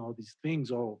eating all these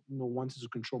things, or wanting to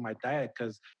control my diet?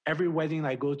 Because every wedding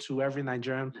I go to, every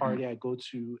Nigerian party I go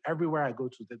to, everywhere I go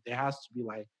to, there has to be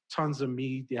like tons of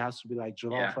meat, there has to be like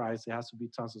jollof rice, there has to be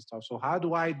tons of stuff. So how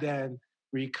do I then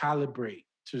recalibrate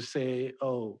to say,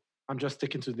 oh, I'm just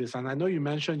sticking to this? And I know you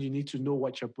mentioned you need to know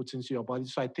what you're putting into your body.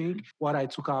 So I think what I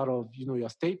took out of, your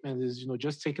statement is,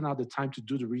 just taking out the time to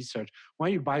do the research.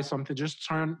 When you buy something, just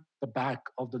turn the back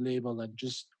of the label and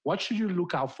just, what should you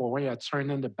look out for when you're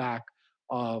turning the back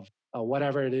of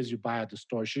whatever it is you buy at the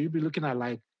store? Should you be looking at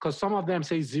because some of them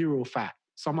say 0 fat.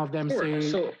 Some of them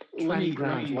say 20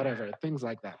 grams, whatever, things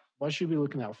like that. What should you be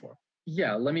looking out for?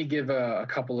 Yeah, let me give a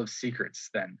couple of secrets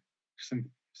then.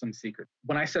 Some secret.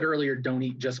 When I said earlier, don't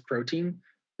eat just protein,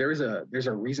 there's a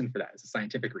reason for that. It's a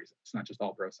scientific reason. It's not just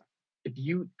all bro science. If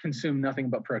you consume nothing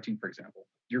but protein, for example,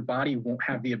 your body won't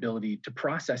have the ability to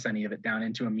process any of it down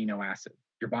into amino acid.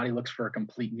 Your body looks for a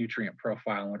complete nutrient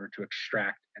profile in order to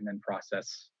extract and then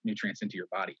process nutrients into your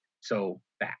body. So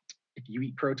fat. If you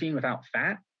eat protein without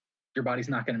fat, your body's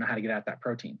not going to know how to get at that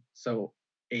protein. So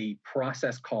a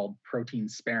process called protein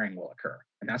sparing will occur.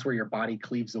 And that's where your body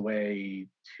cleaves away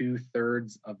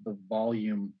 2/3 of the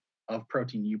volume of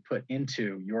protein you put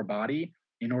into your body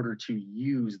in order to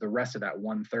use the rest of that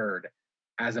 1/3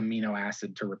 as amino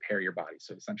acid to repair your body.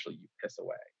 So essentially you piss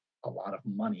away a lot of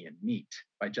money in meat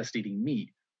by just eating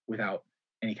meat without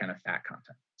any kind of fat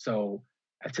content. So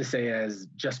to say as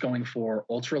just going for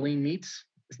ultra lean meats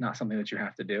is not something that you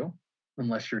have to do.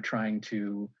 unless you're trying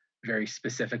to very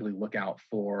specifically look out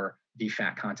for the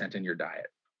fat content in your diet.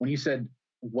 When you said,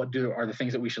 what are the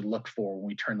things that we should look for when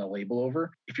we turn the label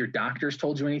over? If your doctor's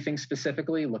told you anything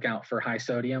specifically, look out for high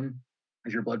sodium.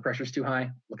 If your blood pressure's too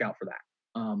high, look out for that.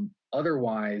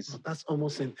 Otherwise, that's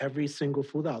almost in every single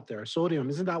food out there. Sodium,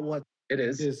 isn't that what it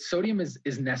is? Sodium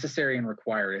is necessary and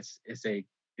required. It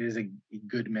is a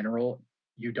good mineral.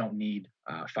 You don't need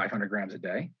 500 grams a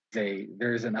day.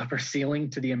 There's an upper ceiling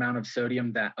to the amount of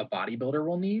sodium that a bodybuilder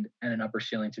will need, and an upper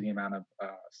ceiling to the amount of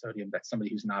sodium that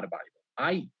somebody who's not a bodybuilder.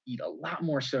 I eat a lot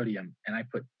more sodium, and I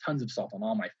put tons of salt on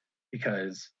all my,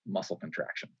 because muscle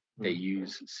contraction, they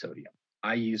use sodium.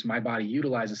 My body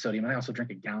utilizes sodium, and I also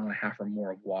drink 1.5 gallons or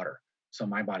more of water. So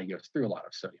my body goes through a lot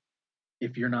of sodium.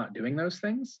 If you're not doing those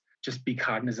things, just be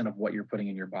cognizant of what you're putting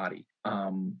in your body,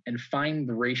 and find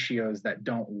the ratios that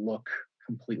don't look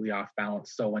completely off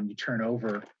balance. So when you turn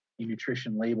over a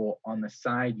nutrition label on the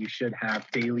side, you should have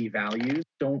daily values.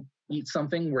 Don't eat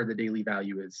something where the daily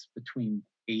value is between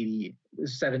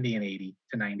 70 and 80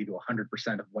 to 90 to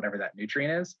 100% of whatever that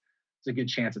nutrient is. There's a good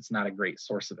chance it's not a great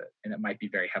source of it, and it might be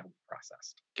very heavily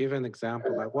processed. Give an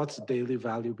example, like what's the daily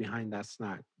value behind that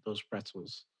snack, those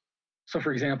pretzels? So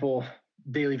for example,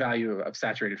 daily value of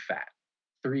saturated fat,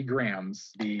 3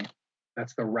 grams,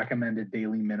 that's the recommended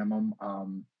daily minimum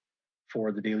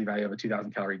for the daily value of a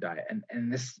 2,000 calorie diet. And in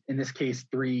this case,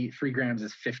 3 grams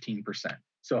is 15%.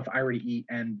 So if I were to eat,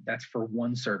 and that's for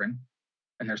 1 serving,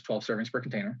 and there's 12 servings per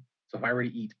container. So if I were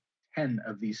to eat 10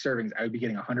 of these servings, I would be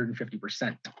getting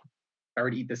 150%. If I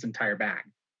were to eat this entire bag,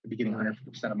 I'd be getting 150%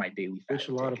 of my daily fat. Which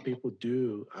a lot of people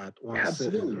do at one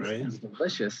Absolutely, sitting, right? It's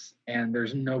delicious, and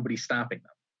there's nobody stopping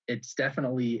them. It's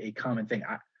definitely a common thing.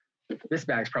 This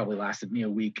bag's probably lasted me a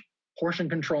week. Portion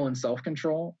control and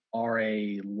self-control are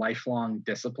a lifelong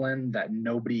discipline that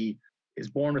nobody is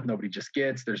born with, nobody just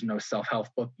gets. There's no self-help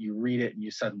book. You read it and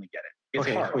you suddenly get it. It's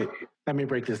hard. Wait, let me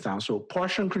break this down. So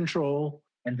portion control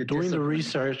and doing the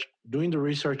research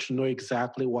to know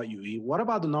exactly what you eat. What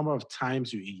about the number of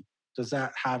times you eat? Does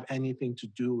that have anything to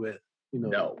do with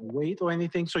weight or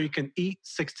anything? So you can eat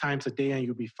 6 times a day and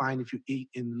you'll be fine if you eat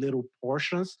in little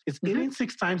portions. It's eating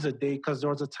 6 times a day, because there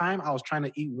was a time I was trying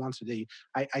to eat once a day.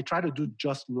 I tried to do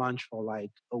just lunch for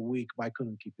like a week, but I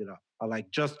couldn't keep it up. I like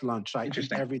just lunch. So I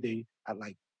eat every day at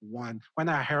like 1. When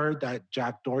I heard that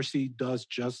Jack Dorsey does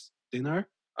just dinner,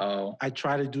 I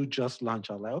try to do just lunch.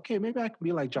 I was like, okay, maybe I can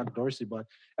be like Jack Dorsey. But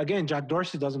again, Jack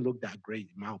Dorsey doesn't look that great,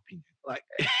 in my opinion. Like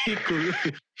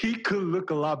he could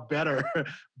look a lot better.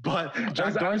 But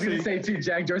Jack Dorsey, I was going to say too,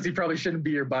 Jack Dorsey probably shouldn't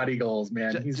be your body goals,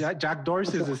 man. Jack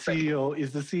Dorsey is the CEO.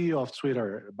 Is the CEO of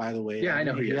Twitter, by the way. Yeah, I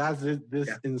know he has this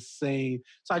insane.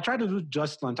 So I try to do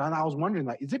just lunch, and I was wondering,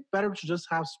 like, is it better to just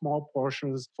have small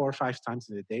portions 4 or 5 times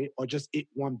in a day, or just eat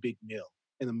one big meal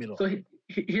in the middle? So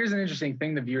here's an interesting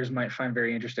thing the viewers might find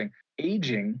very interesting.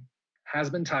 Aging has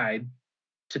been tied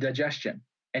to digestion,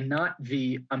 and not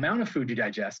the amount of food you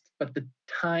digest, but the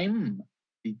time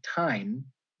you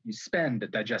spend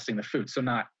digesting the food. So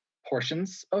not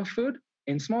portions of food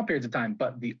in small periods of time,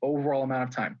 but the overall amount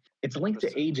of time. It's linked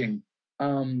to aging.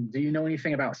 Do you know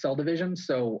anything about cell division?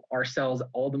 So our cells,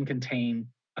 all of them contain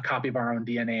a copy of our own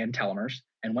DNA and telomeres.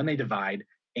 And when they divide,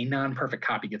 a non-perfect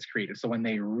copy gets created. So when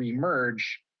they remerge,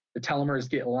 the telomeres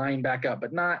get lined back up,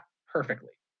 but not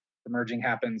perfectly. The merging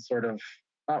happens sort of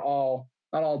not all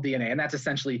DNA. And that's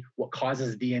essentially what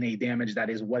causes DNA damage. That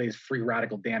is what is free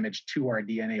radical damage to our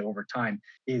DNA over time,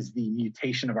 is the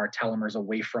mutation of our telomeres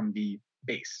away from the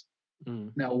base.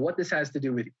 Now, what this has to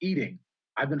do with eating,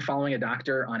 I've been following a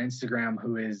doctor on Instagram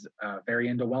who is very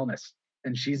into wellness.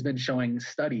 And she's been showing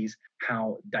studies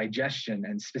how digestion,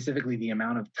 and specifically the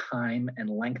amount of time and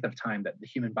length of time that the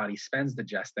human body spends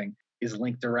digesting, is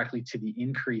linked directly to the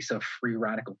increase of free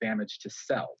radical damage to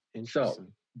cells. So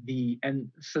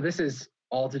this is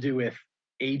all to do with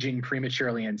aging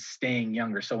prematurely and staying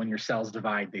younger. So when your cells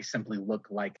divide, they simply look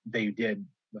like they did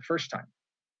the first time.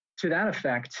 To that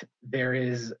effect,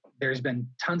 there's been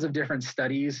tons of different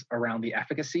studies around the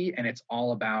efficacy, and it's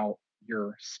all about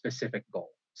your specific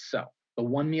goal. So the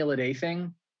 1 meal a day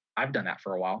thing, I've done that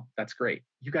for a while. That's great.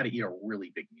 You got to eat a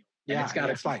really big meal. Yeah,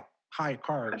 it's like high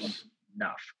carbs.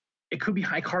 Enough. It could be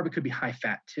high carb. It could be high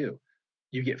fat too.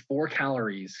 You get 4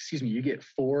 calories. You get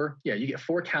 4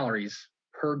 calories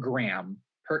per gram,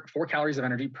 4 calories of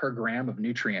energy per gram of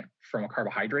nutrient from a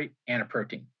carbohydrate and a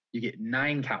protein. You get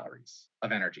 9 calories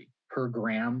of energy per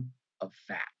gram of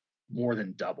fat, more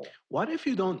than double. What if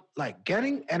you don't, like,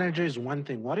 getting energy is one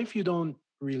thing. What if you don't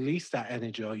release that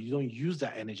energy or you don't use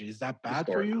that energy. Is that bad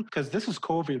Store for it. you? Because this is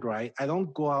COVID, right? I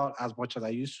don't go out as much as I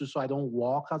used to, so I don't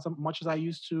walk as much as I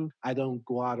used to. I don't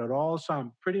go out at all. So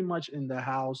I'm pretty much in the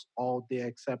house all day,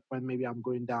 except when maybe I'm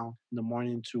going down in the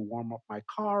morning to warm up my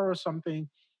car or something.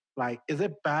 Like, is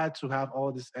it bad to have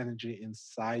all this energy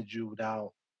inside you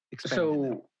without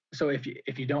expending it? So if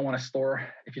you don't want to store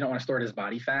it as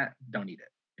body fat, don't eat it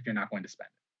if you're not going to spend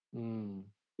it. Mm.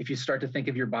 If you start to think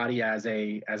of your body as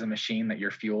a machine that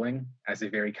you're fueling, as a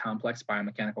very complex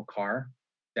biomechanical car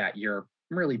that you're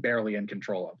really barely in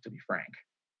control of, to be frank.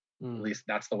 At least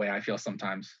that's the way I feel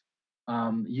sometimes.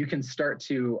 You can start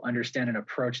to understand an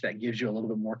approach that gives you a little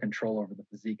bit more control over the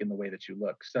physique and the way that you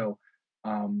look. So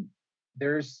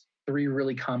there's 3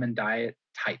 really common diet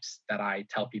types that I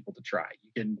tell people to try.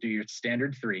 You can do your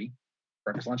standard 3,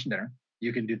 breakfast, lunch, and dinner.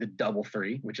 You can do the double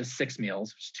 3, which is 6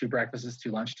 meals, which is 2 breakfasts,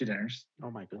 2 lunch, 2 dinners. Oh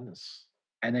my goodness.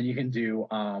 And then you can do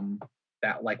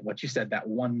that, like what you said, that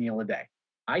 1 meal a day.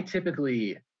 I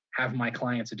typically have my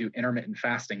clients do intermittent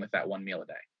fasting with that 1 meal a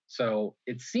day. So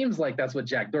it seems like that's what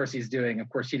Jack Dorsey's doing. Of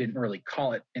course, he didn't really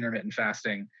call it intermittent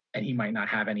fasting, and he might not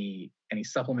have any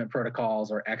supplement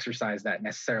protocols or exercise that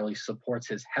necessarily supports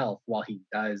his health while he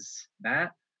does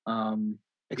that.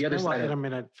 Explain what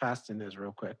intermittent fasting is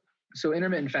real quick. So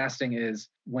intermittent fasting is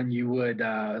when you would,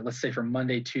 let's say for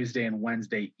Monday, Tuesday, and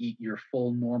Wednesday, eat your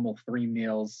full normal 3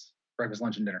 meals, breakfast,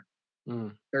 lunch, and dinner.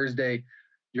 Thursday,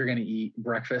 you're going to eat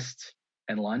breakfast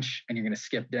and lunch, and you're going to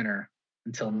skip dinner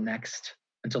until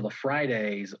the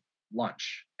Friday's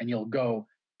lunch. And you'll go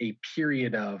a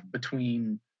period of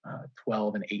between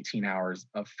 12 and 18 hours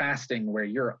of fasting where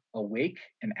you're awake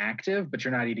and active, but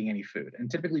you're not eating any food. And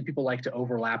typically people like to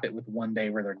overlap it with one day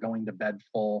where they're going to bed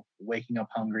full, waking up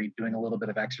hungry, doing a little bit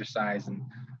of exercise, and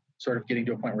sort of getting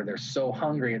to a point where they're so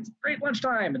hungry, it's great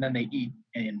lunchtime, and then they eat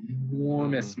an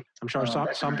enormous. I'm sure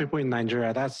some people in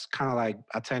Nigeria, that's kind of like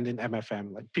attending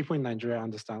MFM. Like people in Nigeria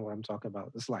understand what I'm talking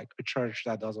about. It's like a church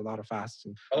that does a lot of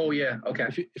fasting. Oh yeah, okay.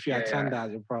 If you attend that,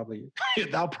 you'll probably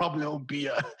that probably won't be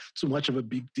too much of a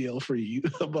big deal for you.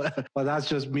 but that's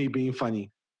just me being funny.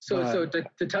 So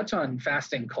to touch on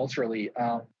fasting culturally,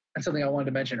 and something I wanted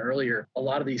to mention earlier, a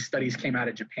lot of these studies came out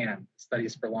of Japan,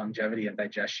 studies for longevity and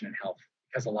digestion and health,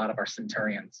 because a lot of our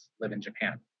centurions live in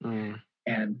Japan.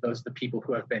 And those are the people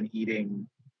who have been eating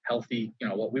healthy,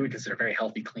 what we would consider very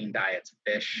healthy, clean diets,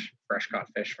 fish, fresh caught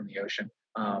fish from the ocean,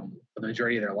 for the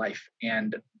majority of their life.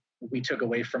 And we took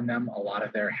away from them a lot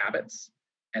of their habits.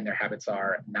 And their habits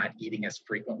are not eating as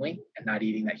frequently and not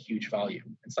eating that huge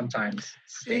volume. And sometimes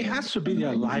it has to be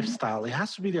their lifestyle. It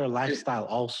has to be their lifestyle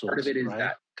also. Part of it is right?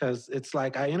 that. Because it's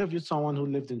like I interviewed someone who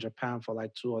lived in Japan for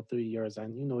like 2 or 3 years.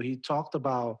 And, he talked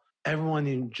about everyone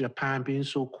in Japan being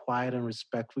so quiet and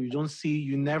respectful.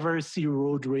 You never see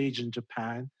road rage in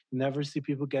Japan. You never see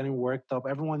people getting worked up.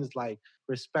 Everyone is like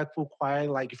respectful,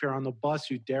 quiet. Like if you're on the bus,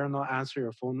 you dare not answer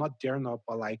your phone. Not dare not,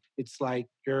 but like it's like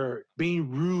you're being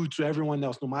rude to everyone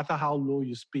else, no matter how low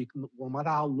you speak, no matter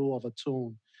how low of a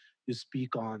tone you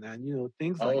speak on, and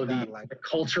things like that. Like the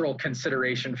cultural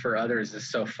consideration for others is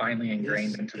so finely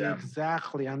ingrained into them.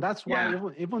 Exactly, and that's why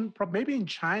even maybe in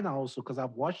China also, because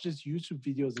I've watched these YouTube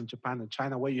videos in Japan and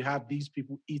China where you have these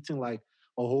people eating like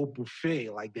a whole buffet,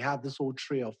 like they have this whole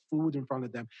tray of food in front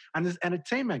of them, and it's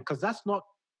entertainment because that's not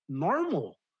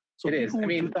normal. So it people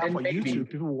is. do that for YouTube.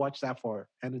 People watch that for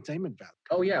entertainment value.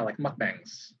 Oh yeah, like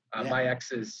mukbangs. My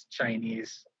ex is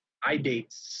Chinese. I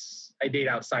date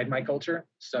outside my culture,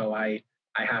 so I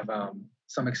have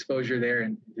some exposure there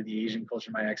into the Asian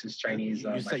culture. My ex is Chinese.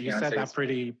 You said that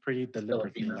pretty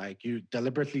deliberately. Filipino. Like you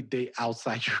deliberately date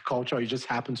outside your culture, or you just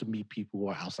happen to meet people who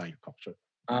are outside your culture.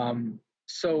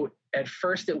 So at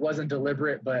first it wasn't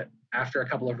deliberate, but after a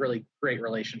couple of really great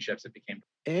relationships, it became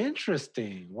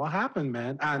interesting. What happened,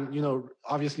 man? And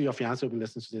obviously your fiance will be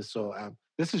listening to this, so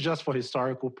this is just for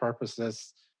historical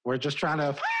purposes. We're just trying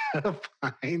to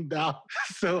find out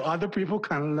so other people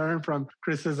can learn from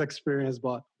Chris's experience.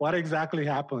 But what exactly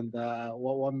happened?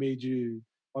 What made you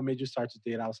start to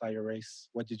date outside your race?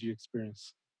 What did you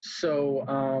experience? So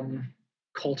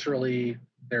culturally,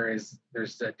 there's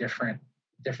a different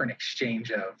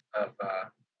exchange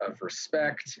of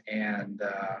respect and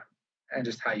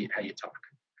just how you talk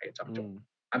to them.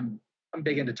 I'm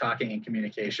big into talking and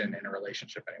communication in a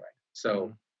relationship anyway.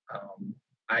 So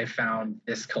I found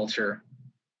this culture,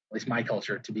 at least my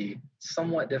culture, to be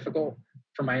somewhat difficult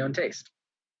for my own taste.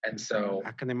 And so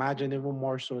I can imagine even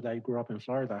more so that you grew up in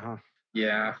Florida, huh?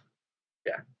 Yeah.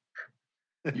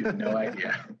 You have no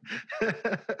idea.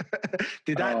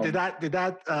 Did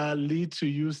that lead to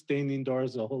you staying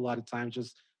indoors a whole lot of time,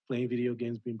 just playing video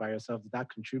games, being by yourself? Did that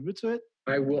contribute to it?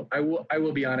 I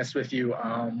will be honest with you.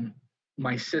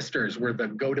 my sisters were the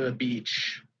go to the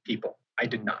beach people. I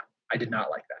did not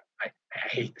like that. I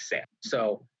hate the sand.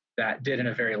 So that did in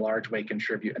a very large way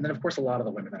contribute. And then of course, a lot of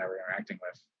the women that I was interacting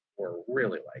with were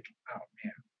really like, oh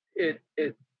man,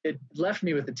 it left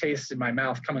me with the taste in my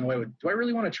mouth coming away with, do I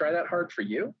really want to try that hard for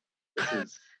you? This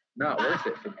is not worth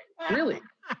it for me. Really.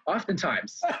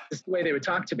 Oftentimes, this is the way they would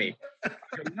talk to me. I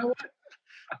go, you know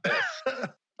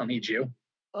what? I'll need you.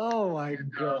 Oh my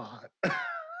God.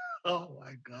 Oh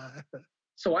my God.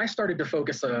 So I started to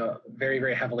focus very,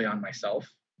 very heavily on myself.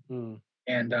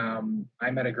 And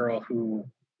I met a girl who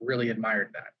really admired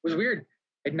that. It was weird.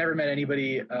 I'd never met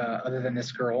anybody other than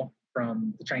this girl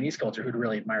from the Chinese culture who'd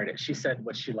really admired it. She said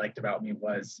what she liked about me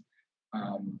was,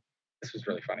 this was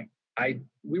really funny.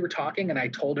 We were talking and I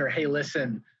told her, hey,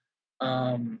 listen,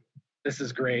 this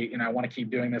is great. I want to keep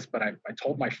doing this, but I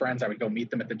told my friends I would go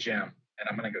meet them at the gym and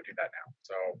I'm going to go do that now.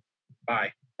 So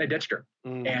bye. I ditched her.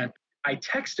 And I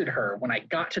texted her when I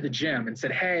got to the gym and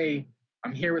said, hey,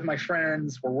 I'm here with my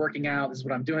friends. We're working out. This is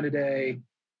what I'm doing today.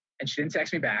 And she didn't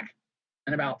text me back.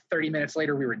 And about 30 minutes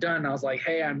later, we were done. And I was like,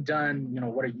 hey, I'm done.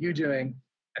 What are you doing?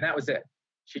 And that was it.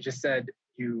 She just said,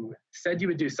 you said you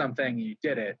would do something. You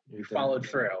did it. You followed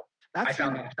through. I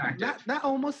found that attractive. That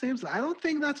almost seems, I don't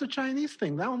think that's a Chinese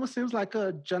thing. That almost seems like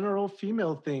a general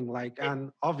female thing.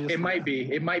 And obviously. It might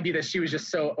be. It might be that she was just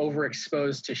so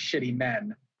overexposed to shitty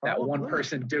men that one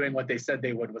person doing what they said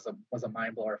they would was a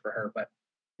mind blower for her. But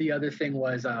the other thing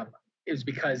was, it was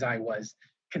because I was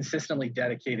consistently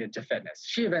dedicated to fitness.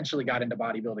 She eventually got into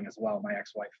bodybuilding as well, my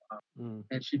ex-wife.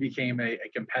 And she became a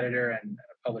competitor and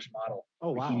a published model.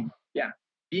 Oh, wow.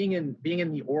 Being in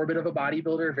the orbit of a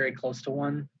bodybuilder, very close to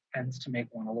one, tends to make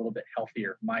one a little bit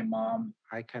healthier. My mom,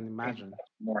 I can imagine,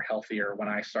 more healthier when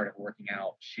I started working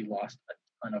out. She lost a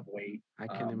ton of weight. I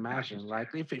can imagine. Like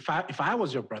if I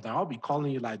was your brother, I'll be calling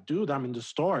you like, dude, I'm in the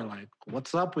store. Like,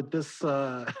 what's up with this?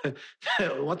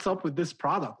 What's up with this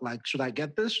product? Like, should I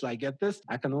get this? Should I get this?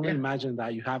 I can only imagine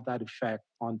that you have that effect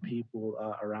on people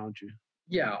around you.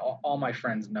 Yeah, all my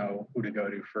friends know who to go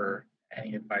to for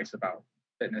any advice about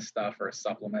fitness stuff or a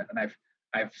supplement, and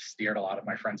I've steered a lot of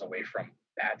my friends away from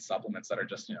bad supplements that are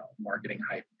just marketing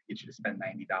hype to get you to spend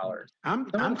 $90.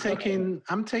 I'm taking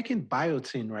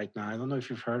biotin right now. I don't know if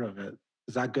you've heard of it.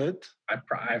 Is that good?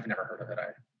 I've never heard of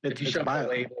it. If you show me the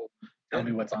label, tell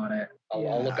me what's on it.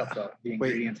 I'll look up the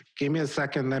ingredients. Wait, give me a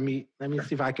second. Let me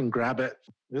see if I can grab it.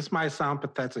 This might sound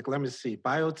pathetic. Let me see.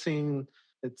 Biotin.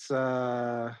 It's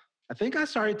I think I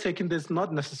started taking this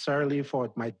not necessarily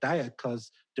for my diet, because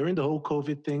during the whole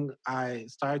COVID thing, I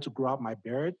started to grow out my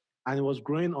beard. And it was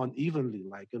growing unevenly,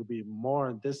 like it'll be more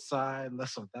on this side,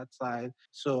 less on that side.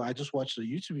 So I just watched a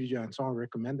YouTube video and someone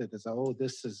recommended this. Oh,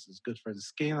 this is good for the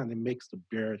skin and it makes the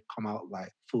beard come out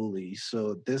like fully.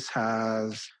 So this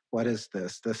has, what is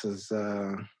this? This is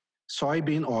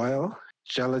soybean oil,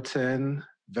 gelatin,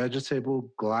 vegetable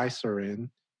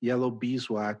glycerin, yellow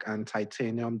beeswax, and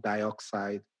titanium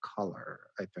dioxide color,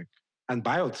 I think. And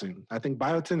biotin. I think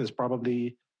biotin is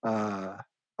probably a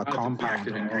compound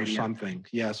or something.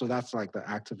 Yeah, so that's like the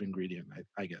active ingredient,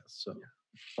 I guess. So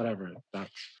whatever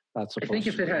that's supposed to. I think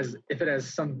if it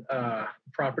has some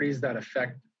properties that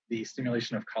affect the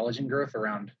stimulation of collagen growth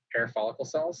around hair follicle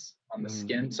cells on the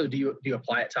skin. So do you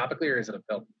apply it topically or is it a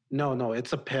pill? No,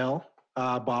 it's a pill.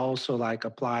 But also like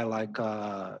apply like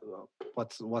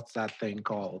what's that thing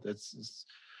called? It's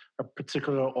a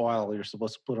particular oil you're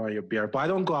supposed to put on your beard. But I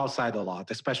don't go outside a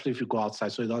lot, especially if you go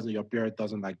outside, so your beard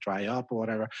doesn't like dry up or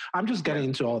whatever. I'm just getting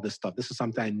into all this stuff. This is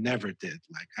something I never did.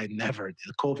 Like I never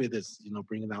did. COVID is,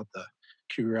 bringing out the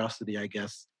curiosity, I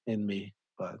guess, in me.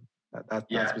 But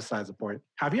that's besides the point.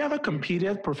 Have you ever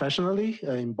competed professionally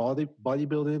in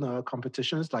bodybuilding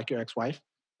competitions like your ex-wife?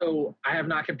 So I have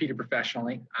not competed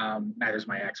professionally. Neither is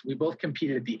my ex. We both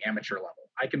competed at the amateur level.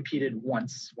 I competed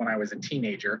once when I was a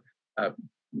teenager.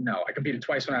 No, I competed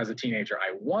twice when I was a teenager.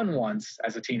 I won once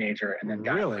as a teenager and then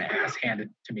got my ass handed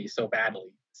to me so badly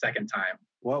second time.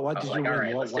 What did you win? All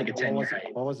right, let's take a 10-year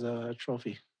hike. What was the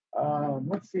trophy?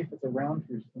 Let's see if it's around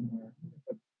here somewhere.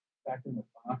 Back in the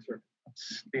box or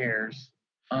upstairs.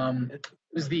 It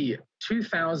was the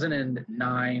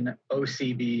 2009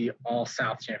 OCB All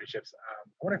South Championships. I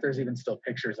wonder if there's even still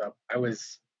pictures up. I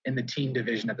was in the teen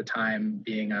division at the time,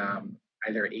 being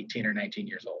either 18 or 19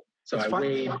 years old. So I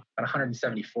weighed about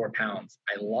 174 pounds.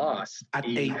 I lost at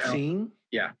 18.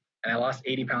 Yeah, and I lost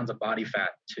 80 pounds of body fat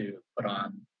to put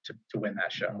on to win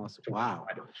that show. Wow,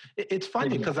 it's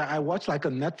funny because I watched like a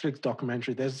Netflix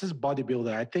documentary. There's this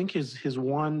bodybuilder. I think he's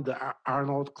won the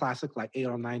Arnold Classic like 8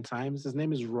 or 9 times. His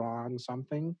name is Ron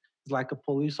something. He's like a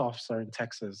police officer in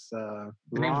Texas.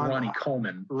 His name's Ronnie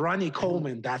Coleman. Ronnie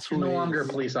Coleman, that's who he is. He's no longer a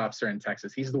police officer in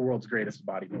Texas. He's the world's greatest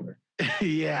bodybuilder.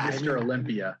 Yeah. Mr.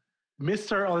 Olympia.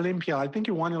 Mr. Olympia. I think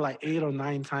he won it like 8 or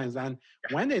 9 times. And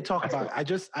when they talk about it, I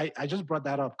just brought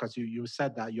that up because you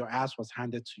said that your ass was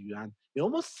handed to you. And it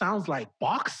almost sounds like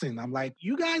boxing. I'm like,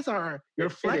 you guys you're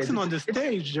flexing on the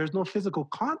stage. There's no physical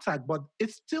contact, but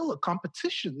it's still a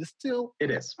competition.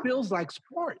 It feels like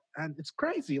sport. And it's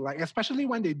crazy. Like, especially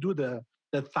when they do the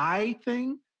thigh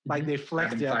thing, like they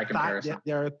flex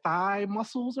their thigh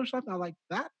muscles or something. I'm like,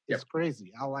 that is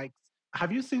crazy. Have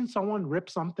you seen someone rip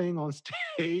something on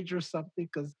stage or something?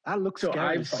 Because that looks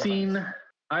scary.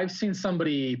 I've seen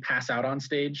somebody pass out on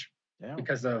stage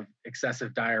because of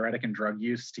excessive diuretic and drug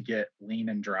use to get lean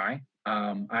and dry.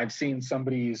 I've seen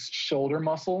somebody's shoulder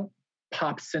muscle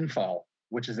pop synthol,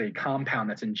 which is a compound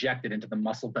that's injected into the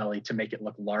muscle belly to make it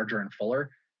look larger and fuller,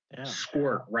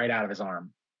 squirt right out of his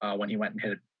arm when he went and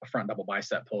hit a front double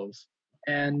bicep pose.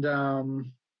 And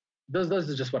those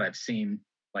are just what I've seen,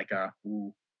 like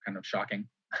kind of shocking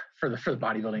for the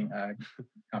bodybuilding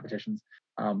competitions.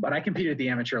 But I competed at the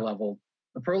amateur level.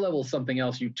 The pro level is something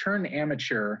else. You turn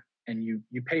amateur and you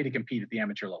pay to compete at the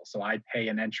amateur level. So I pay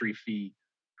an entry fee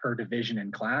per division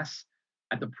in class.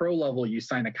 At the pro level, you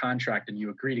sign a contract and you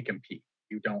agree to compete.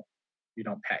 You don't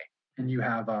pay. And you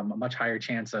have a much higher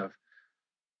chance of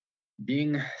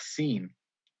being seen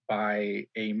by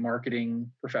a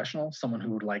marketing professional, someone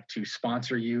who would like to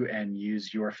sponsor you and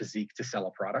use your physique to sell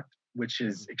a product, which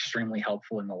is extremely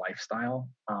helpful in the lifestyle.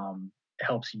 It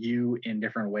helps you in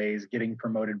different ways, getting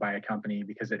promoted by a company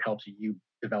because it helps you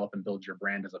develop and build your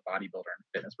brand as a bodybuilder and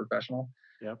fitness professional.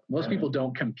 Most people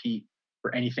don't compete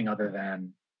for anything other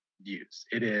than views.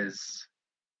 It's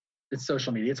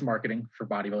social media, it's marketing for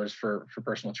bodybuilders, for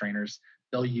personal trainers.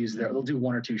 They'll do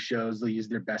 1 or 2 shows. They'll use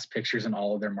their best pictures in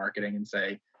all of their marketing and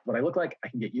say, what I look like, I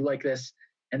can get you like this.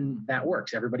 And that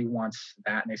works. Everybody wants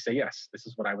that. And they say, yes, this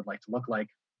is what I would like to look like.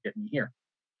 Get me here.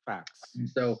 Facts. And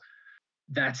so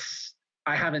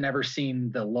I haven't ever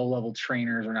seen the low-level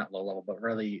trainers, or not low-level, but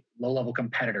really low-level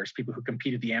competitors, people who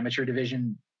compete at the amateur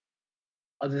division,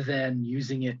 other than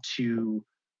using it to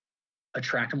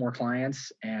attract more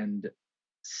clients and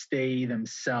stay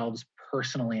themselves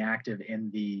personally active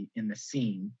in the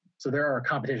scene. So there are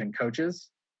competition coaches,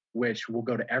 which will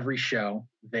go to every show.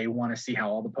 They want to see how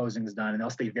all the posing is done, and they'll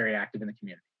stay very active in the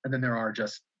community. And then there are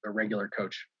just the regular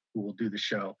coach who will do the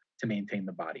show to maintain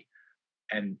the body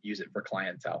and use it for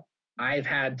clientele. I've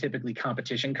had typically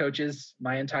competition coaches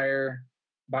my entire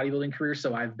bodybuilding career,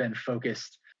 so I've been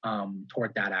focused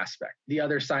toward that aspect. The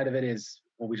other side of it is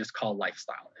what we just call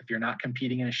lifestyle. If you're not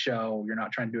competing in a show, you're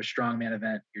not trying to do a strongman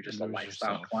event, you're just a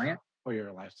lifestyle client. Oh, you're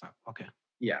a lifestyle. Okay.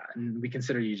 Yeah, and we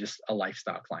consider you just a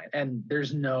lifestyle client. And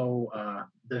there's no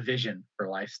division for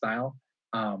lifestyle.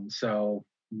 So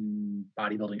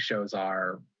bodybuilding shows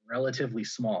are relatively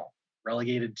small,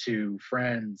 relegated to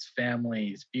friends,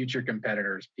 families, future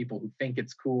competitors, people who think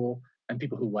it's cool, and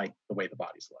people who like the way the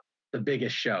bodies look. The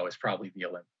biggest show is probably the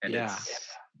Olymp, and it's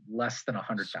less than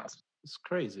 100,000. It's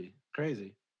crazy.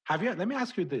 Let me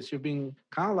ask you this. You've been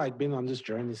been on this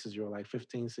journey since you were like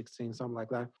 15, 16, something like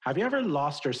that. Have you ever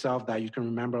lost yourself that you can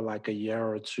remember like a year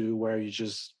or two where you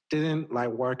just didn't like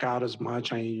work out as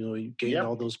much and you gained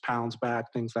all those pounds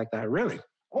back, things like that? Really?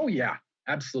 Oh yeah,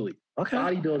 absolutely. Okay.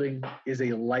 Bodybuilding is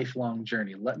a lifelong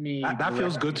journey. That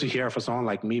feels good to hear for someone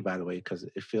like me, by the way, because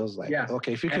it feels like,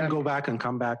 okay, if you can go back and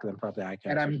come back, then probably I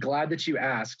can. And I'm glad that you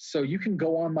asked. So you can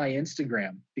go on my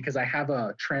Instagram because I have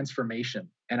a transformation,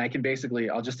 and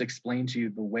I'll just explain to you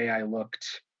the way I looked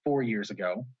 4 years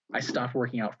ago. I stopped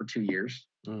working out for 2 years.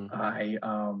 I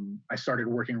started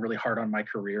working really hard on my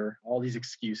career, all these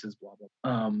excuses, blah,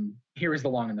 blah. Here is the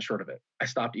long and the short of it. I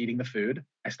stopped eating the food.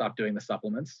 I stopped doing the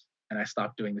supplements. And I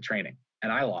stopped doing the training.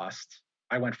 And I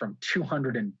went from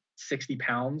 260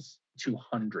 pounds to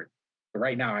 100. But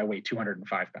right now I weigh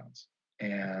 205 pounds.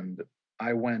 And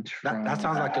I went from... That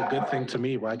sounds like a good thing to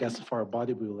me, but I guess for a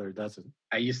bodybuilder, it doesn't.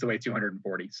 I used to weigh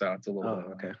 240, so it's a little...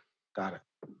 Oh, okay. Got it.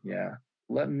 Yeah.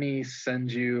 Let me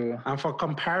send you... And for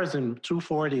comparison,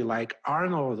 240, like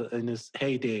Arnold in his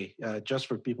heyday, just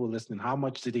for people listening, how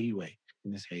much did he weigh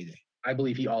in his heyday? I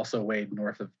believe he also weighed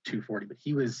north of 240, but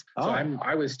he was,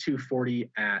 I was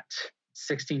 240 at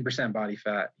 16% body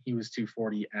fat. He was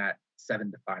 240 at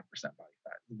 7 to 5% body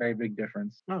fat. Very big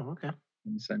difference. Oh, okay.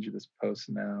 Let me send you this post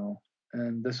now.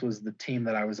 And this was the team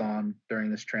that I was on during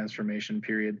this transformation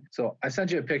period. So I sent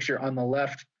you a picture. On the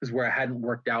left is where I hadn't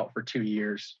worked out for 2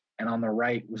 years. And on the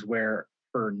right was where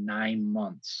for 9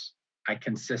 months, I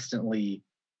consistently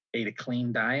ate a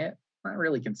clean diet. Not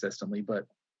really consistently, but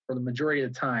for the majority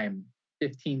of the time,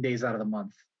 15 days out of the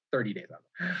month, 30 days out.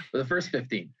 For the first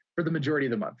 15, for the majority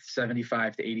of the month,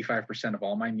 75 to 85% of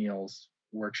all my meals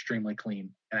were extremely clean.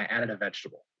 And I added a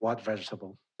vegetable. What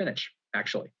vegetable? Spinach,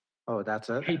 actually. Oh, that's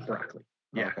it? Hate broccoli.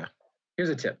 Yeah. Okay. Here's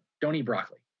a tip. Don't eat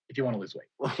broccoli if you want to lose weight.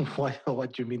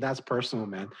 What do you mean? That's personal,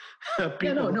 man.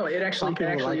 No, it actually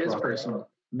like is broccoli. personal.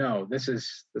 No, this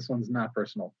one's not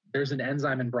personal. There's an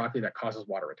enzyme in broccoli that causes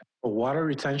water retention. Water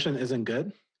retention isn't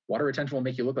good? Water retention will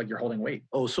make you look like you're holding weight.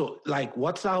 Oh, so like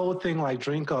what's that whole thing like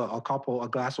drink a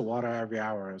glass of water every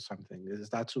hour or something? Is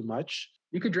that too much?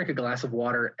 You could drink a glass of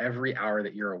water every hour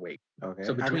that you're awake. Okay.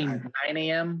 So between 9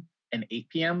 a.m. and 8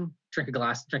 p.m., drink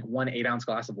 1 8-ounce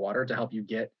glass of water to help you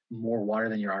get more water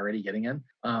than you're already getting in.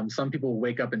 Some people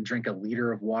wake up and drink a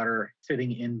liter of water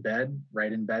sitting in bed,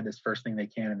 right in bed, as first thing they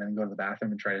can, and then go to the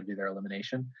bathroom and try to do their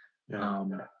elimination. Yeah.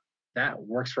 That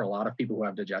works for a lot of people who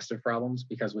have digestive problems,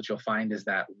 because what you'll find is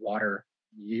that you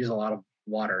use a lot of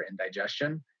water in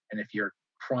digestion. And if you're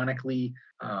chronically,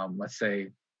 let's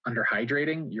say,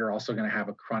 underhydrating, you're also going to have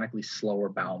a chronically slower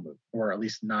bowel movement, or at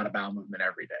least not a bowel movement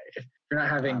every day. If you're not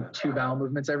having 2 bowel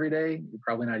movements every day, you're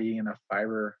probably not eating enough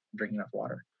fiber, drinking enough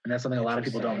water. And that's something a lot of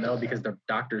people don't know because their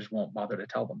doctors won't bother to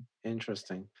tell them.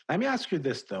 Interesting. Let me ask you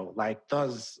this though,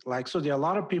 so there are a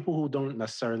lot of people who don't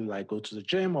necessarily like go to the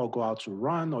gym or go out to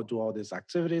run or do all these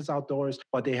activities outdoors,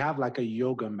 but they have like a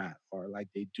yoga mat, or like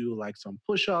they do like some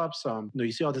push-ups,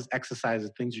 you see all these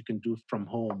exercises, things you can do from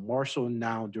home, more so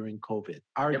now during COVID.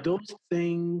 Are those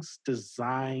things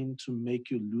designed to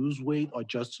make you lose weight, or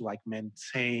just to like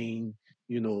maintain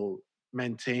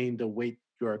the weight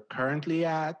you're currently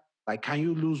at? Like, can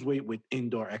you lose weight with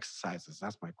indoor exercises?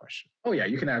 That's my question. Oh, yeah.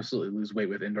 You can absolutely lose weight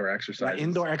with indoor exercises. Like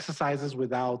indoor exercises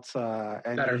without...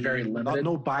 that are very limited.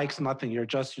 No bikes, nothing. You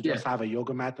just have a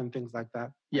yoga mat and things like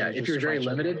that? Yeah, if you're very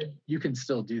limited, you can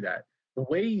still do that. The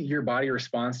way your body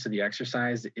responds to the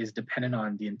exercise is dependent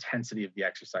on the intensity of the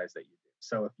exercise that you do.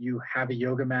 So if you have a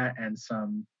yoga mat and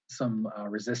some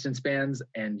resistance bands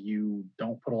and you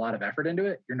don't put a lot of effort into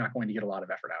it, you're not going to get a lot of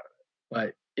effort out of it.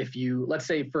 But if you, let's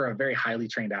say for a very highly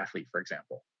trained athlete, for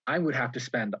example, I would have to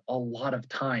spend a lot of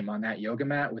time on that yoga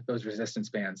mat with those resistance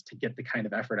bands to get the kind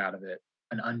of effort out of it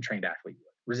an untrained athlete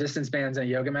would. Resistance bands and a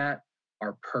yoga mat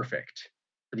are perfect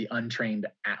for the untrained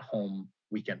at-home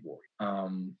weekend warrior.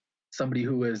 Somebody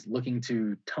who is looking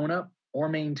to tone up or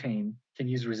maintain can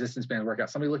use resistance band workout.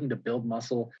 Somebody looking to build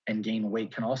muscle and gain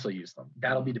weight can also use them.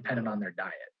 That'll be dependent on their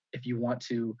diet. If you want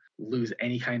to lose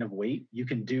any kind of weight, you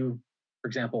can do, for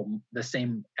example, the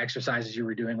same exercises you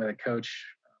were doing with a coach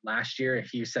last year. If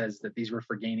he says that these were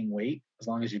for gaining weight, as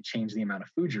long as you change the amount of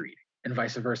food you're eating. And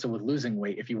vice versa with losing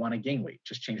weight. If you want to gain weight,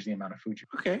 just change the amount of food you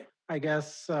eat. Okay. I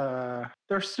guess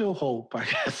there's still hope, I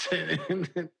guess.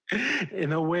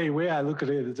 In a way I look at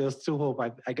it, there's still hope.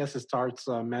 I guess it starts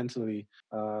mentally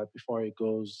before it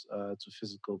goes to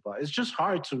physical. But it's just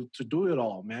hard to do it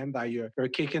all, man. That you're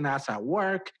kicking ass at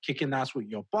work, kicking ass with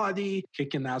your body,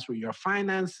 kicking ass with your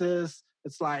finances.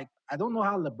 It's like, I don't know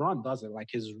how LeBron does it. Like,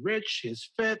 he's rich,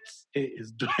 he's fit,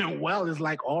 he's doing well. He's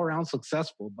like all around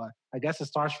successful. But I guess it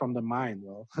starts from the mind.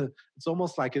 Well, it's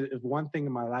almost like if one thing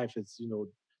in my life is,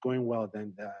 going well,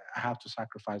 then I have to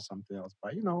sacrifice something else.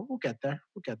 But, we'll get there.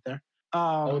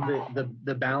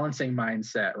 The balancing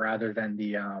mindset rather than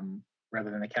the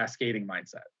cascading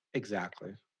mindset.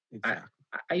 Exactly.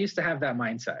 I used to have that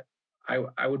mindset.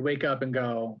 I would wake up and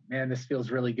go, man, this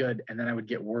feels really good. And then I would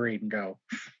get worried and go,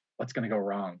 what's going to go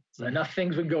wrong? So enough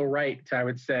things would go right to I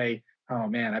would say, oh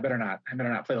man, I better not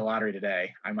play the lottery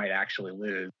today. I might actually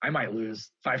lose. I might lose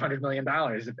 $500 million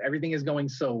if everything is going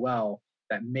so well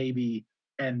that maybe,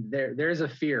 and there's a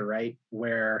fear, right?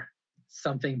 Where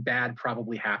something bad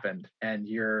probably happened and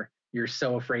you're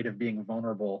so afraid of being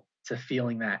vulnerable to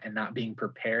feeling that and not being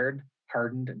prepared,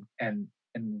 hardened, and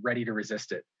ready to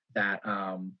resist it, that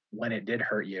when it did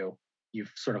hurt you,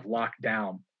 you've sort of locked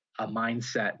down a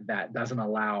mindset that doesn't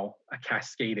allow a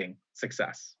cascading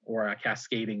success or a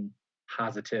cascading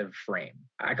positive frame.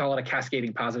 I call it a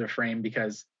cascading positive frame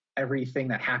because everything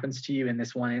that happens to you in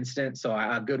this one instant, so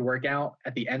a good workout,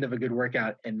 at the end of a good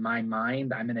workout, in my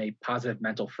mind, I'm in a positive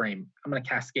mental frame. I'm going to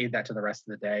cascade that to the rest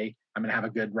of the day. I'm going to have a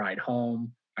good ride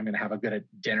home. I'm going to have a good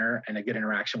dinner and a good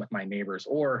interaction with my neighbors.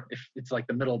 Or if it's like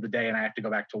the middle of the day and I have to go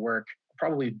back to work, I'll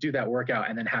probably do that workout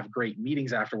and then have great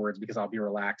meetings afterwards because I'll be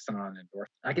relaxed and on an endorphin.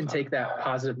 I can take that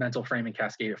positive mental frame and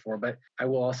cascade it forward. But I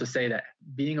will also say that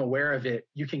being aware of it,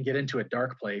 you can get into a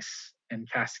dark place and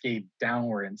cascade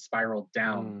downward and spiral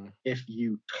down if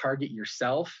you target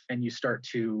yourself and you start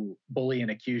to bully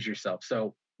and accuse yourself.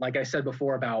 So like I said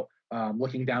before about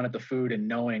looking down at the food and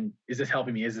knowing, is this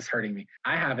helping me? Is this hurting me?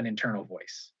 I have an internal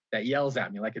voice. that yells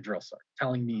at me like a drill sergeant,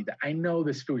 telling me that I know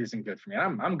this food isn't good for me.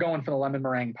 I'm going for the lemon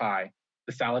meringue pie.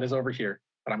 The salad is over here,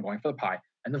 but I'm going for the pie.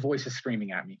 And the voice is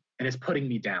screaming at me and it's putting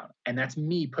me down. And that's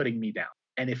me putting me down.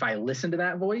 And if I listen to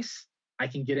that voice, I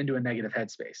can get into a negative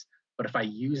headspace. But if I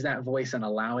use that voice and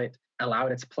allow it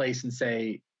its place and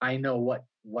say, I know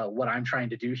what I'm trying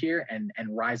to do here and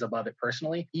rise above it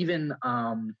personally, even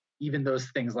those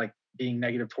things like being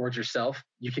negative towards yourself,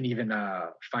 you can even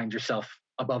find yourself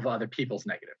above other people's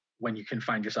negative when you can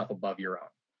find yourself above your own.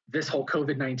 This whole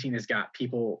COVID-19 has got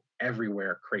people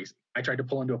everywhere crazy. I tried to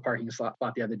pull into a parking spot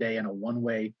the other day in a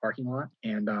one-way parking lot,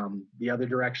 and the other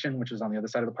direction, which is on the other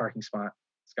side of the parking spot,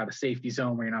 it's got a safety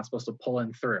zone where you're not supposed to pull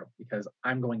in through because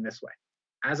I'm going this way.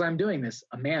 As I'm doing this,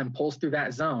 a man pulls through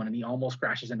that zone and he almost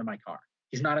crashes into my car.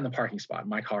 He's not in the parking spot.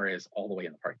 My car is all the way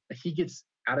in the parking. But he gets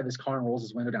out of his car and rolls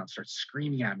his window down, starts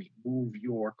screaming at me, "Move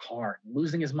your car,"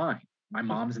 losing his mind. My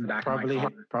mom's in the back of my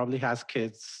car. Probably has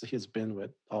kids he's been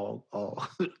with all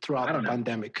throughout the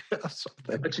pandemic.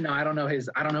 But I don't know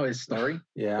his story.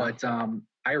 Yeah. But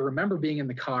I remember being in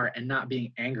the car and not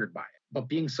being angered by it, but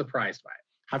being surprised by it.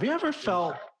 Have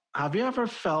you ever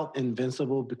felt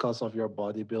invincible because of your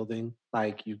bodybuilding?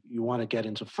 Like you want to get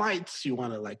into fights, you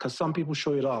want to because some people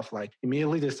show it off. Like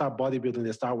immediately they start bodybuilding,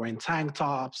 they start wearing tank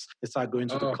tops, they start going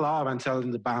to the club and telling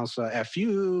the bouncer, F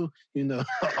you,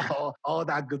 all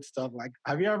that good stuff. Like,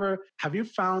 have you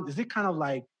found, is it kind of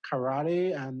like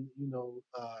karate and,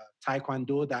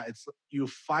 taekwondo that it's, you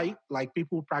fight, like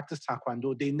people who practice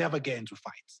taekwondo, they never get into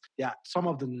fights. Yeah, some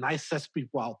of the nicest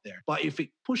people out there. But if it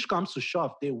push comes to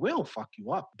shove, they will fuck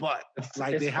you up. But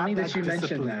they have that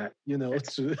discipline,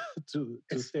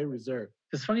 to stay reserved.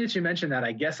 It's funny that you mentioned that.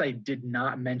 I guess I did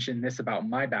not mention this about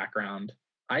my background.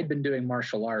 I'd been doing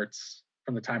martial arts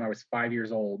from the time I was 5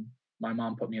 years old. My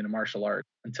mom put me into martial arts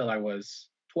until I was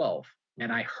 12.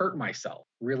 And I hurt myself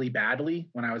really badly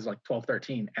when I was like 12,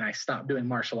 13. And I stopped doing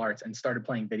martial arts and started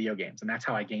playing video games. And that's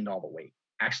how I gained all the weight.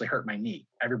 Actually hurt my knee.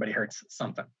 Everybody hurts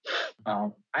something.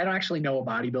 I don't actually know a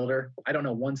bodybuilder. I don't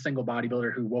know one single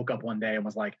bodybuilder who woke up one day and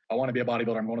was like, I want to be a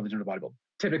bodybuilder. I'm going to the gym to bodybuild.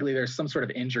 Typically, there's some sort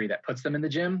of injury that puts them in the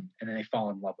gym and then they fall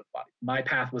in love with body. My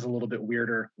path was a little bit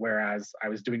weirder, whereas I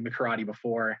was doing the karate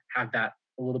before, had that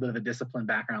a little bit of a discipline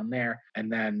background there,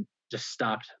 and then just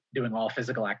stopped doing all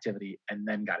physical activity and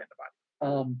then got into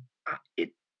body.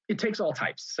 It takes all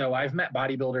types. So I've met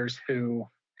bodybuilders who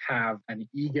have an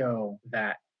ego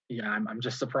that, I'm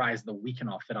just surprised that we can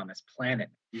all fit on this planet.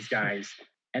 These guys,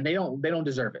 and they don't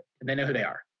deserve it. And they know who they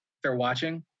are. If they're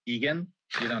watching, Egan,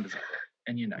 you don't deserve it.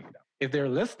 And you don't. If they're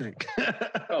listening.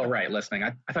 Oh, right, listening.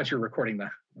 I thought you were recording the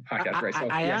podcast, right? So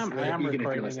I am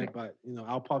recording it, but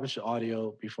I'll publish the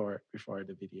audio before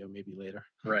the video, maybe later.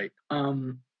 Right.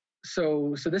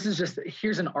 So this is just,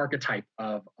 here's an archetype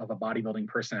of a bodybuilding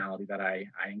personality that I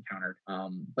encountered.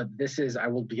 But I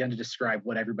will begin to describe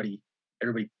what everybody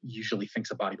usually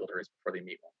thinks a bodybuilder is before they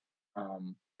meet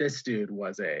one. This dude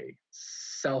was a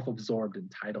self-absorbed,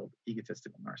 entitled,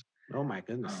 egotistical narcissist. Oh my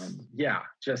goodness. Yeah,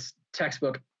 just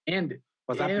textbook. And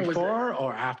was that before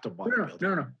or after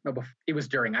bodybuilding? No. It was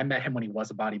during. I met him when he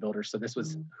was a bodybuilder, so this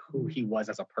was who he was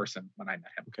as a person when I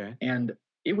met him. Okay. And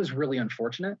it was really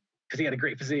unfortunate because he had a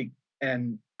great physique,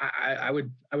 and I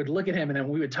would look at him, and then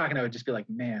we would talk, and I would just be like,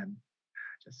 man,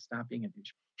 just stop being a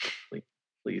douchebag,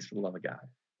 please, for the love of God.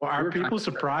 Well, are people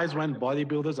surprised when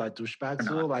bodybuilders are douchebags?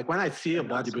 So, like when I see a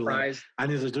bodybuilder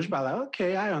and he's a douchebag, like,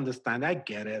 okay, I understand, I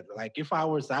get it. Like if I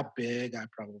was that big, I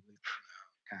probably.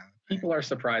 People are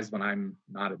surprised when I'm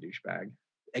not a douchebag.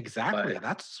 Exactly,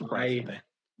 that's surprising.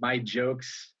 My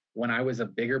jokes when I was a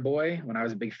bigger boy, when I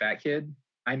was a big fat kid,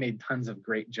 I made tons of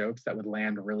great jokes that would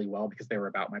land really well because they were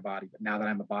about my body. But now that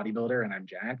I'm a bodybuilder and I'm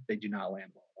jacked, they do not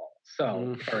land well at all.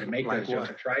 So if I were to make those jokes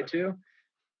or try to,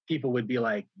 people would be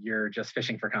like, you're just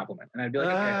fishing for compliment. And I'd be like,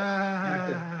 okay,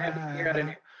 I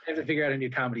have to figure out a new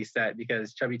comedy set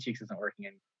because Chubby Cheeks isn't working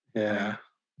anymore. Yeah.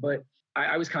 But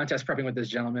I was contest prepping with this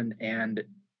gentleman, and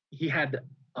he had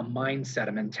a mindset,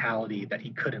 a mentality that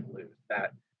he couldn't lose,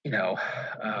 that,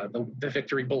 the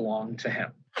victory belonged to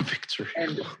him. Victory.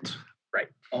 Right.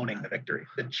 Owning the victory,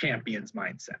 the champion's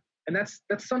mindset. And that's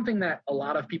something that a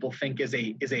lot of people think is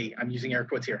a, I'm using air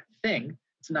quotes here, thing.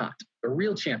 It's not. The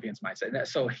real champion's mindset. And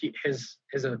so his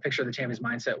picture of the champion's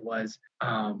mindset was,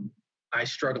 I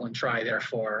struggle and try,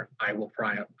 therefore I will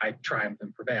triumph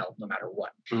and prevail no matter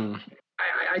what.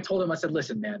 I told him, I said,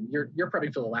 listen, man, you're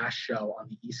prepping for the last show on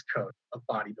the East Coast of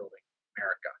bodybuilding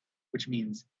America, which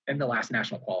means, and the last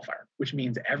national qualifier, which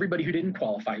means everybody who didn't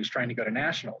qualify who's trying to go to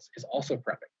nationals is also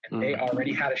prepping. And they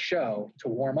already had a show to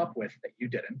warm up with that you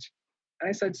didn't. And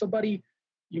I said, so buddy,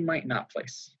 you might not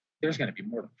place. There's going to be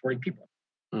more than 40 people.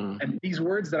 And these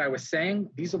words that I was saying,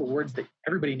 these are the words that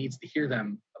everybody needs to hear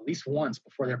them at least once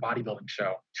before their bodybuilding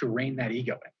show to rein that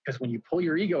ego in. Because when you pull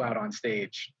your ego out on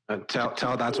stage,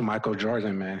 tell that to Michael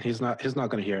Jordan, man. He's not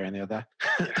going to hear any of that.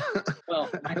 Well,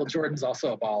 Michael Jordan's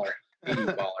also a baller,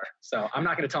 baller. So I'm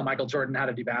not going to tell Michael Jordan how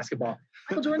to do basketball.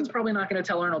 Michael Jordan's probably not going to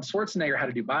tell Arnold Schwarzenegger how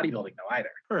to do bodybuilding though either.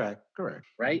 Correct.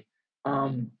 Right.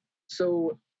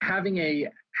 So having a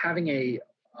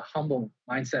humble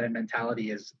mindset and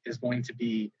mentality is going to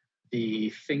be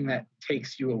the thing that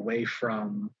takes you away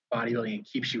from bodybuilding and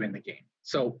keeps you in the game.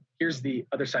 So here's the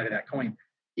other side of that coin.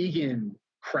 Egan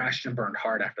crashed and burned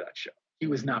hard after that show. He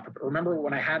was not prepared. Remember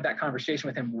when I had that conversation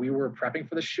with him, we were prepping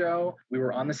for the show. We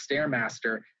were on the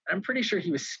Stairmaster. I'm pretty sure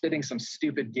he was spitting some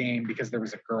stupid game because there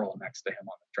was a girl next to him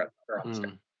on the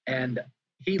treadmill. And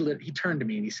he turned to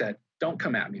me and he said, "Don't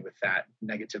come at me with that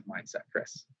negative mindset,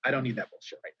 Chris. I don't need that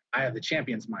bullshit right now. I have the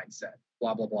champion's mindset,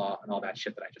 blah, blah, blah, and all that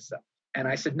shit that I just said." And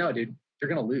I said, "No, dude, you're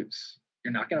going to lose.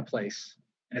 You're not going to place,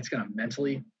 and it's going to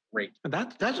mentally break."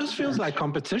 That just feels like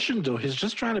competition, though. He's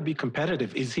just trying to be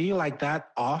competitive. Is he like that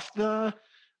off the,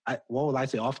 what would I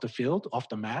say, off the field, off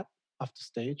the mat, off the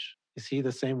stage? Is he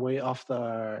the same way off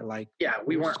the, like? Yeah,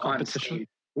 we weren't on stage.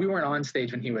 We weren't on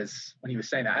stage when he was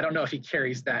saying that. I don't know if he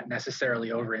carries that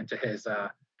necessarily over into his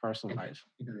personal life,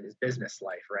 into his business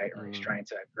life, right? Or he's trying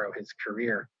to grow his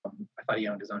career. I thought he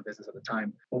owned his own business at the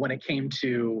time. But when it came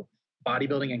to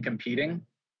bodybuilding and competing,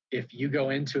 if you go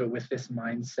into it with this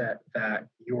mindset that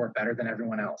you are better than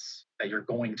everyone else, that you're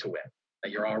going to win,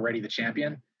 that you're already the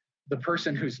champion, the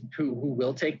person who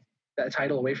will take that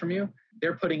title away from you,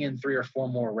 they're putting in 3 or 4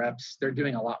 more reps. They're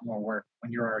doing a lot more work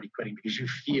when you're already quitting because you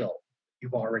feel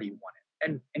you've already won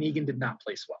it. And Egan did not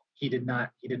place well. He did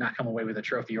not come away with a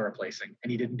trophy or a placing,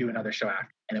 and he didn't do another show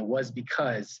after. And it was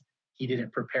because he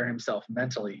didn't prepare himself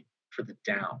mentally for the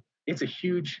down. It's a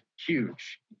huge,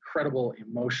 incredible,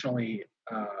 emotionally,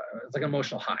 it's like an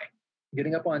emotional high.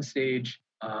 Getting up on stage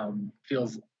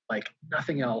feels like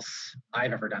nothing else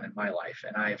I've ever done in my life.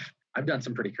 And I've done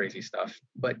some pretty crazy stuff,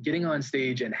 but getting on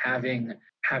stage and having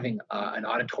an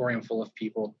auditorium full of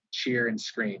people cheer and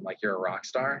scream like you're a rock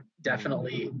star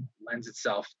definitely lends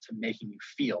itself to making you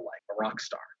feel like a rock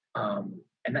star.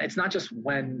 And it's not just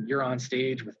when you're on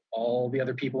stage with all the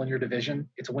other people in your division,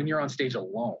 it's when you're on stage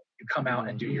alone. You come out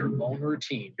and do your own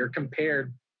routine. You're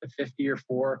compared to 50 or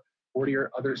 40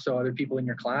 or other people in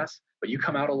your class, but you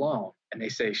come out alone and they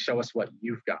say, "Show us what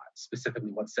you've got," specifically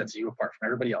what sets you apart from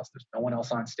everybody else. There's no one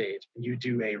else on stage. And you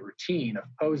do a routine of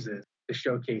poses to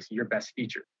showcase your best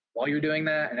feature. While you're doing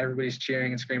that and everybody's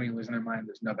cheering and screaming and losing their mind,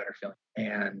 there's no better feeling.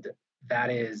 And that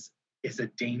is a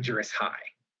dangerous high.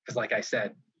 Because like I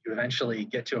said, you eventually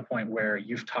get to a point where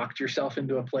you've talked yourself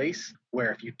into a place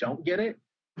where if you don't get it,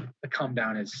 the come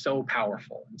down is so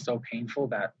powerful and so painful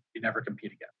that you never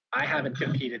compete again. I haven't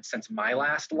competed since my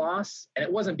last loss. And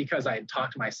it wasn't because I had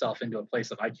talked myself into a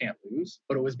place of I can't lose,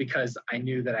 but it was because I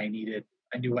knew what I needed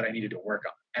to work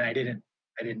on. And I didn't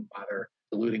bother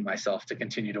deluding myself to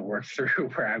continue to work through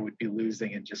where I would be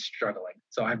losing and just struggling.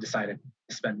 So I've decided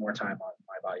to spend more time on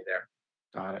my body there.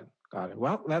 Got it.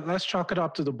 Well, let's chalk it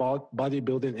up to the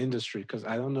bodybuilding industry, because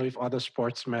I don't know if other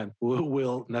sportsmen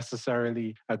will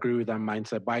necessarily agree with that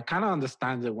mindset. But I kind of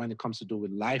understand it when it comes to do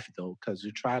with life, though, because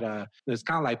you try to, it's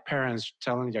kind of like parents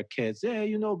telling their kids,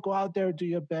 "Hey, go out there, do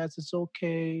your best. It's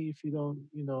okay if you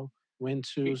don't, win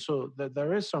too." So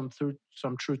there is some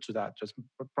truth to that. Just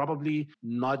probably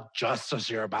not just as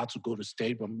you're about to go to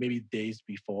state, but maybe days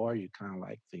before you kind of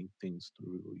like think things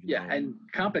through. Yeah, and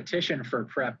competition for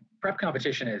prep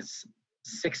competition is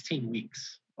 16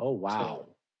 weeks. Oh, wow.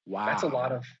 So wow. That's a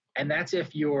lot and that's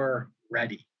if you're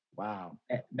ready. Wow.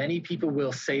 Many people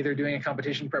will say they're doing a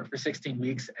competition prep for 16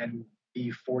 weeks and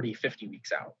be 40, 50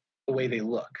 weeks out the way they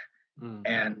look.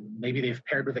 And maybe they've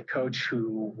paired with a coach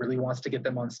who really wants to get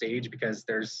them on stage because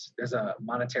there's a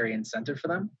monetary incentive for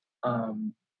them.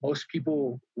 Most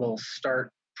people will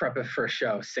start prep for a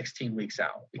show 16 weeks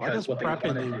out. Because what does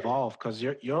prepping involve? Because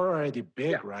you're already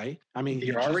big, right? I mean,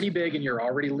 you're already big and you're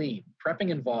already lean. Prepping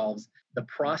involves, the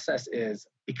process is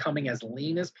becoming as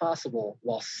lean as possible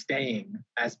while staying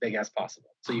as big as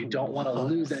possible. So you don't want to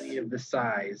lose any of the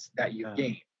size that you've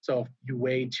gained. So if you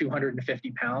weigh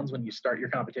 250 pounds when you start your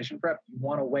competition prep, you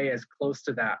want to weigh as close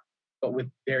to that, but with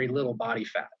very little body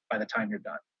fat by the time you're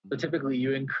done. So typically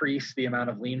you increase the amount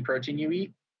of lean protein you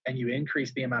eat and you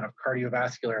increase the amount of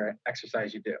cardiovascular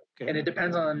exercise you do. Okay. And it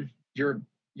depends on your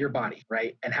body,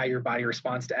 right? And how your body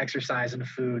responds to exercise and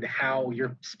food, how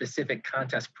your specific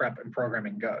contest prep and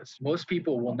programming goes. Most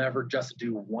people will never just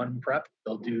do one prep.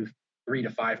 They'll do 3 to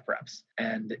 5 preps.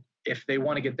 And if they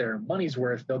want to get their money's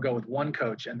worth, they'll go with one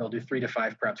coach and they'll do 3 to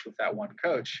 5 preps with that one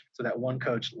coach. So that one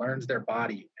coach learns their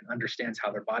body and understands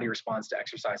how their body responds to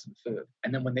exercise and food.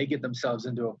 And then when they get themselves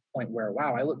into a point where,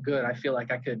 wow, I look good, I feel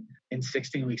like I could in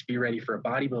 16 weeks be ready for a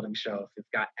bodybuilding show. If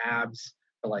they've got abs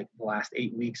for like the last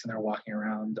 8 weeks and they're walking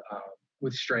around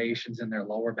with striations in their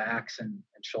lower backs and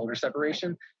shoulder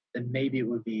separation, then maybe it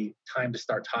would be time to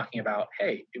start talking about,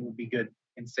 hey, it would be good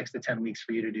in 6 to 10 weeks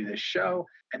for you to do this show,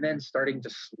 and then starting to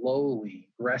slowly,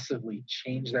 aggressively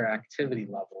change their activity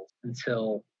levels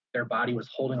until their body was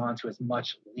holding on to as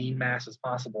much lean mass as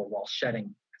possible while shedding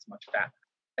as much fat.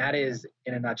 That is,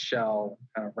 in a nutshell,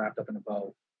 kind of wrapped up in a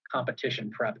bow,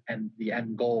 competition prep. And the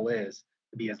end goal is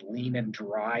to be as lean and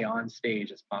dry on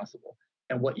stage as possible.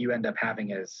 And what you end up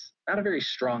having is not a very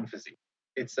strong physique.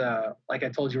 It's like I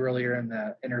told you earlier in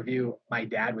the interview, my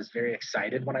dad was very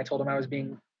excited when I told him I was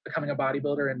becoming a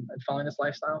bodybuilder and following this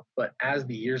lifestyle. But as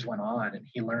the years went on and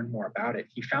he learned more about it,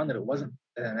 he found that it wasn't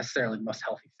necessarily the most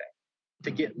healthy thing.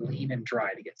 To get lean and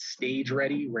dry, to get stage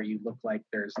ready where you look like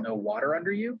there's no water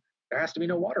under you, there has to be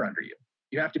no water under you.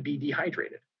 You have to be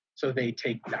dehydrated. So they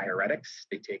take diuretics.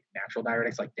 They take natural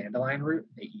diuretics like dandelion root.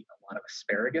 They eat a lot of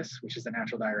asparagus, which is a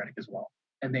natural diuretic as well.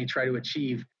 And they try to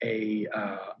achieve a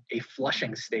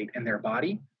flushing state in their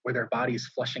body where their body is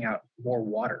flushing out more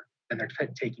water than they're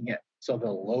taking in. So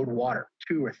they'll load water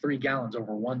 2 or 3 gallons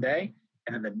over one day.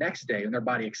 And then the next day, when their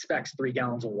body expects 3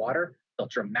 gallons of water, they'll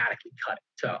dramatically cut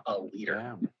it to a liter.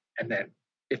 Damn. And then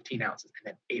 15 ounces,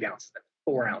 and then 8 ounces, and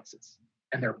then 4 ounces.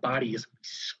 And their body is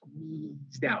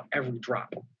squeezed out every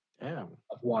drop Damn.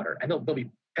 of water. And they'll be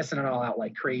pissing it all out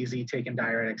like crazy, taking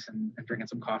diuretics and drinking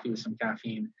some coffee with some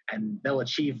caffeine. And they'll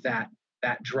achieve that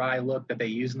dry look that they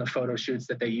use in the photo shoots,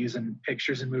 that they use in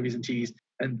pictures and movies and TVs.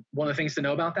 And one of the things to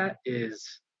know about that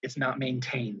is it's not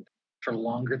maintained for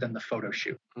longer than the photo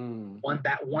shoot.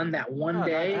 That one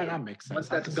day, that makes sense. Once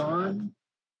that's gone,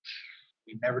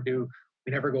 we never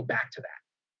go back to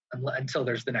that until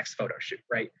there's the next photo shoot,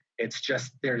 right? It's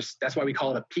just, that's why we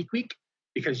call it a peak week,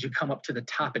 because you come up to the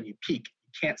top and you peak.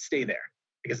 You can't stay there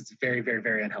because it's very, very,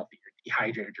 very unhealthy. You're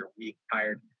dehydrated, you're weak,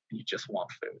 tired, and you just want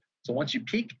food. So once you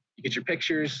peak, you get your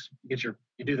pictures, you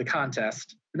do the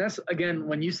contest. And that's, again,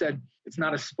 when you said it's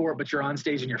not a sport, but you're on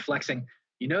stage and you're flexing,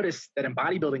 you notice that in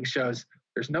bodybuilding shows,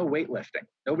 there's no weightlifting.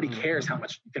 Nobody cares how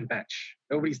much you can bench.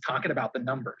 Nobody's talking about the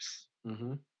numbers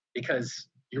because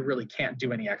you really can't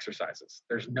do any exercises.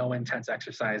 There's no intense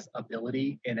exercise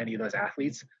ability in any of those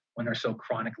athletes when they're so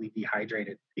chronically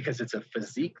dehydrated, because it's a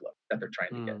physique look that they're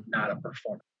trying to get, not a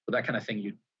performance. So that kind of thing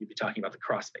you'd be talking about the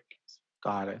CrossFit Games.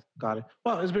 Got it.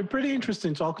 Well, it's been pretty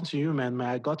interesting talking to you, man.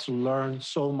 I got to learn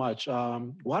so much.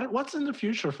 What's in the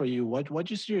future for you? What do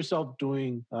you see yourself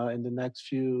doing in the next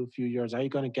few years? Are you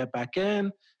going to get back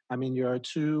in? I mean, you're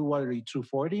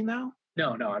 240 now?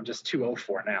 No, I'm just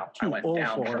 204 now. I went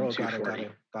down from 240.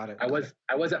 Got it. I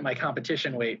was at my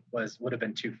competition weight would have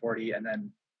been 240, and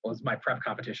then my prep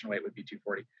competition weight would be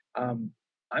 240.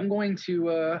 I'm going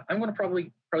to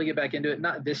probably get back into it.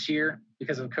 Not this year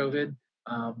because of COVID.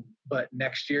 But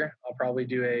next year I'll probably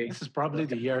do This is probably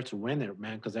the year to win it,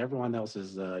 man, because everyone else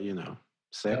is,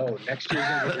 sick. Oh, next year's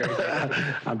going to be very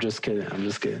difficult. I'm just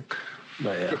kidding.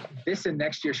 But yeah. This and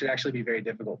next year should actually be very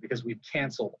difficult because we've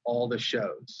canceled all the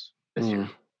shows this year.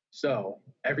 So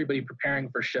everybody preparing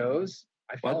for shows.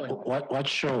 What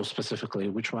show specifically?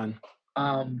 Which one?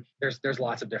 There's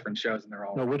lots of different shows, and they're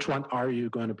all. No, which one are you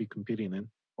going to be competing in,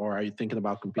 or are you thinking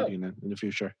about competing in the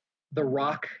future? The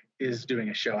Rock is doing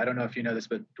a show. I don't know if you know this,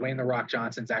 but Dwayne "The Rock"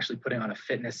 Johnson's actually putting on a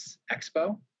fitness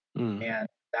expo, and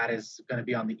that is going to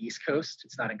be on the East Coast.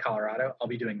 It's not in Colorado. I'll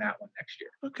be doing that one next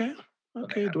year. Okay.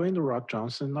 Dwayne "The Rock"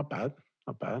 Johnson, not bad.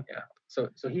 Yeah. So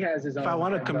he has his own. If I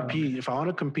want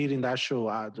to compete in that show,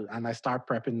 and I start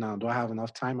prepping now, do I have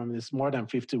enough time? I mean, it's more than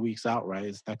 50 weeks out, right?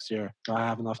 It's next year. Do I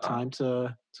have enough time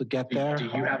to get there? Do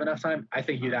you have enough time? I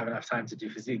think you'd have enough time to do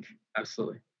physique.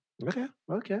 Absolutely. Okay.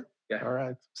 Yeah. All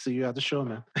right. See you at the show,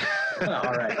 man. All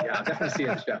right. Yeah, I'll definitely see you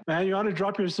at the show. Man, you want to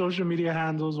drop your social media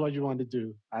handles, what you want to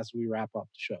do as we wrap up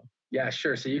the show? Yeah,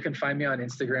 sure. So you can find me on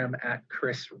Instagram at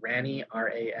Chris Ranne,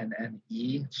 Ranne.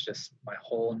 It's just my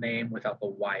whole name without the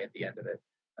Y at the end of it.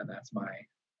 And that's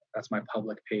my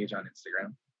public page on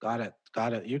Instagram.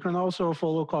 Got it. You can also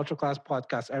follow Culture Class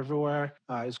Podcast everywhere.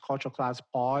 It's Culture Class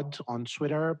Pod on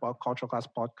Twitter, but Culture Class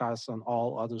Podcast on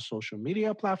all other social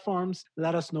media platforms.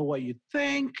 Let us know what you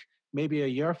think. maybe a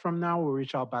year from now, we'll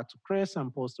reach out back to Chris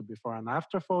and post a before and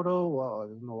after photo. Well, I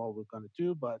don't know what we're going to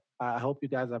do, but I hope you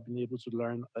guys have been able to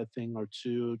learn a thing or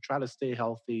two. Try to stay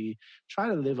healthy. Try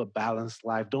to live a balanced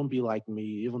life. Don't be like me,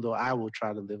 even though I will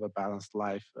try to live a balanced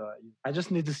life. I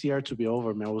just need this year to be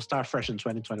over, man. We'll start fresh in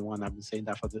 2021. I've been saying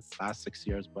that for the last 6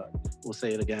 years, but we'll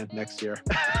say it again next year.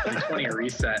 2020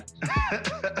 reset.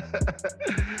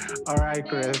 All right,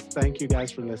 Chris. Thank you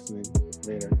guys for listening.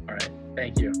 Later. All right.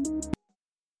 Thank you.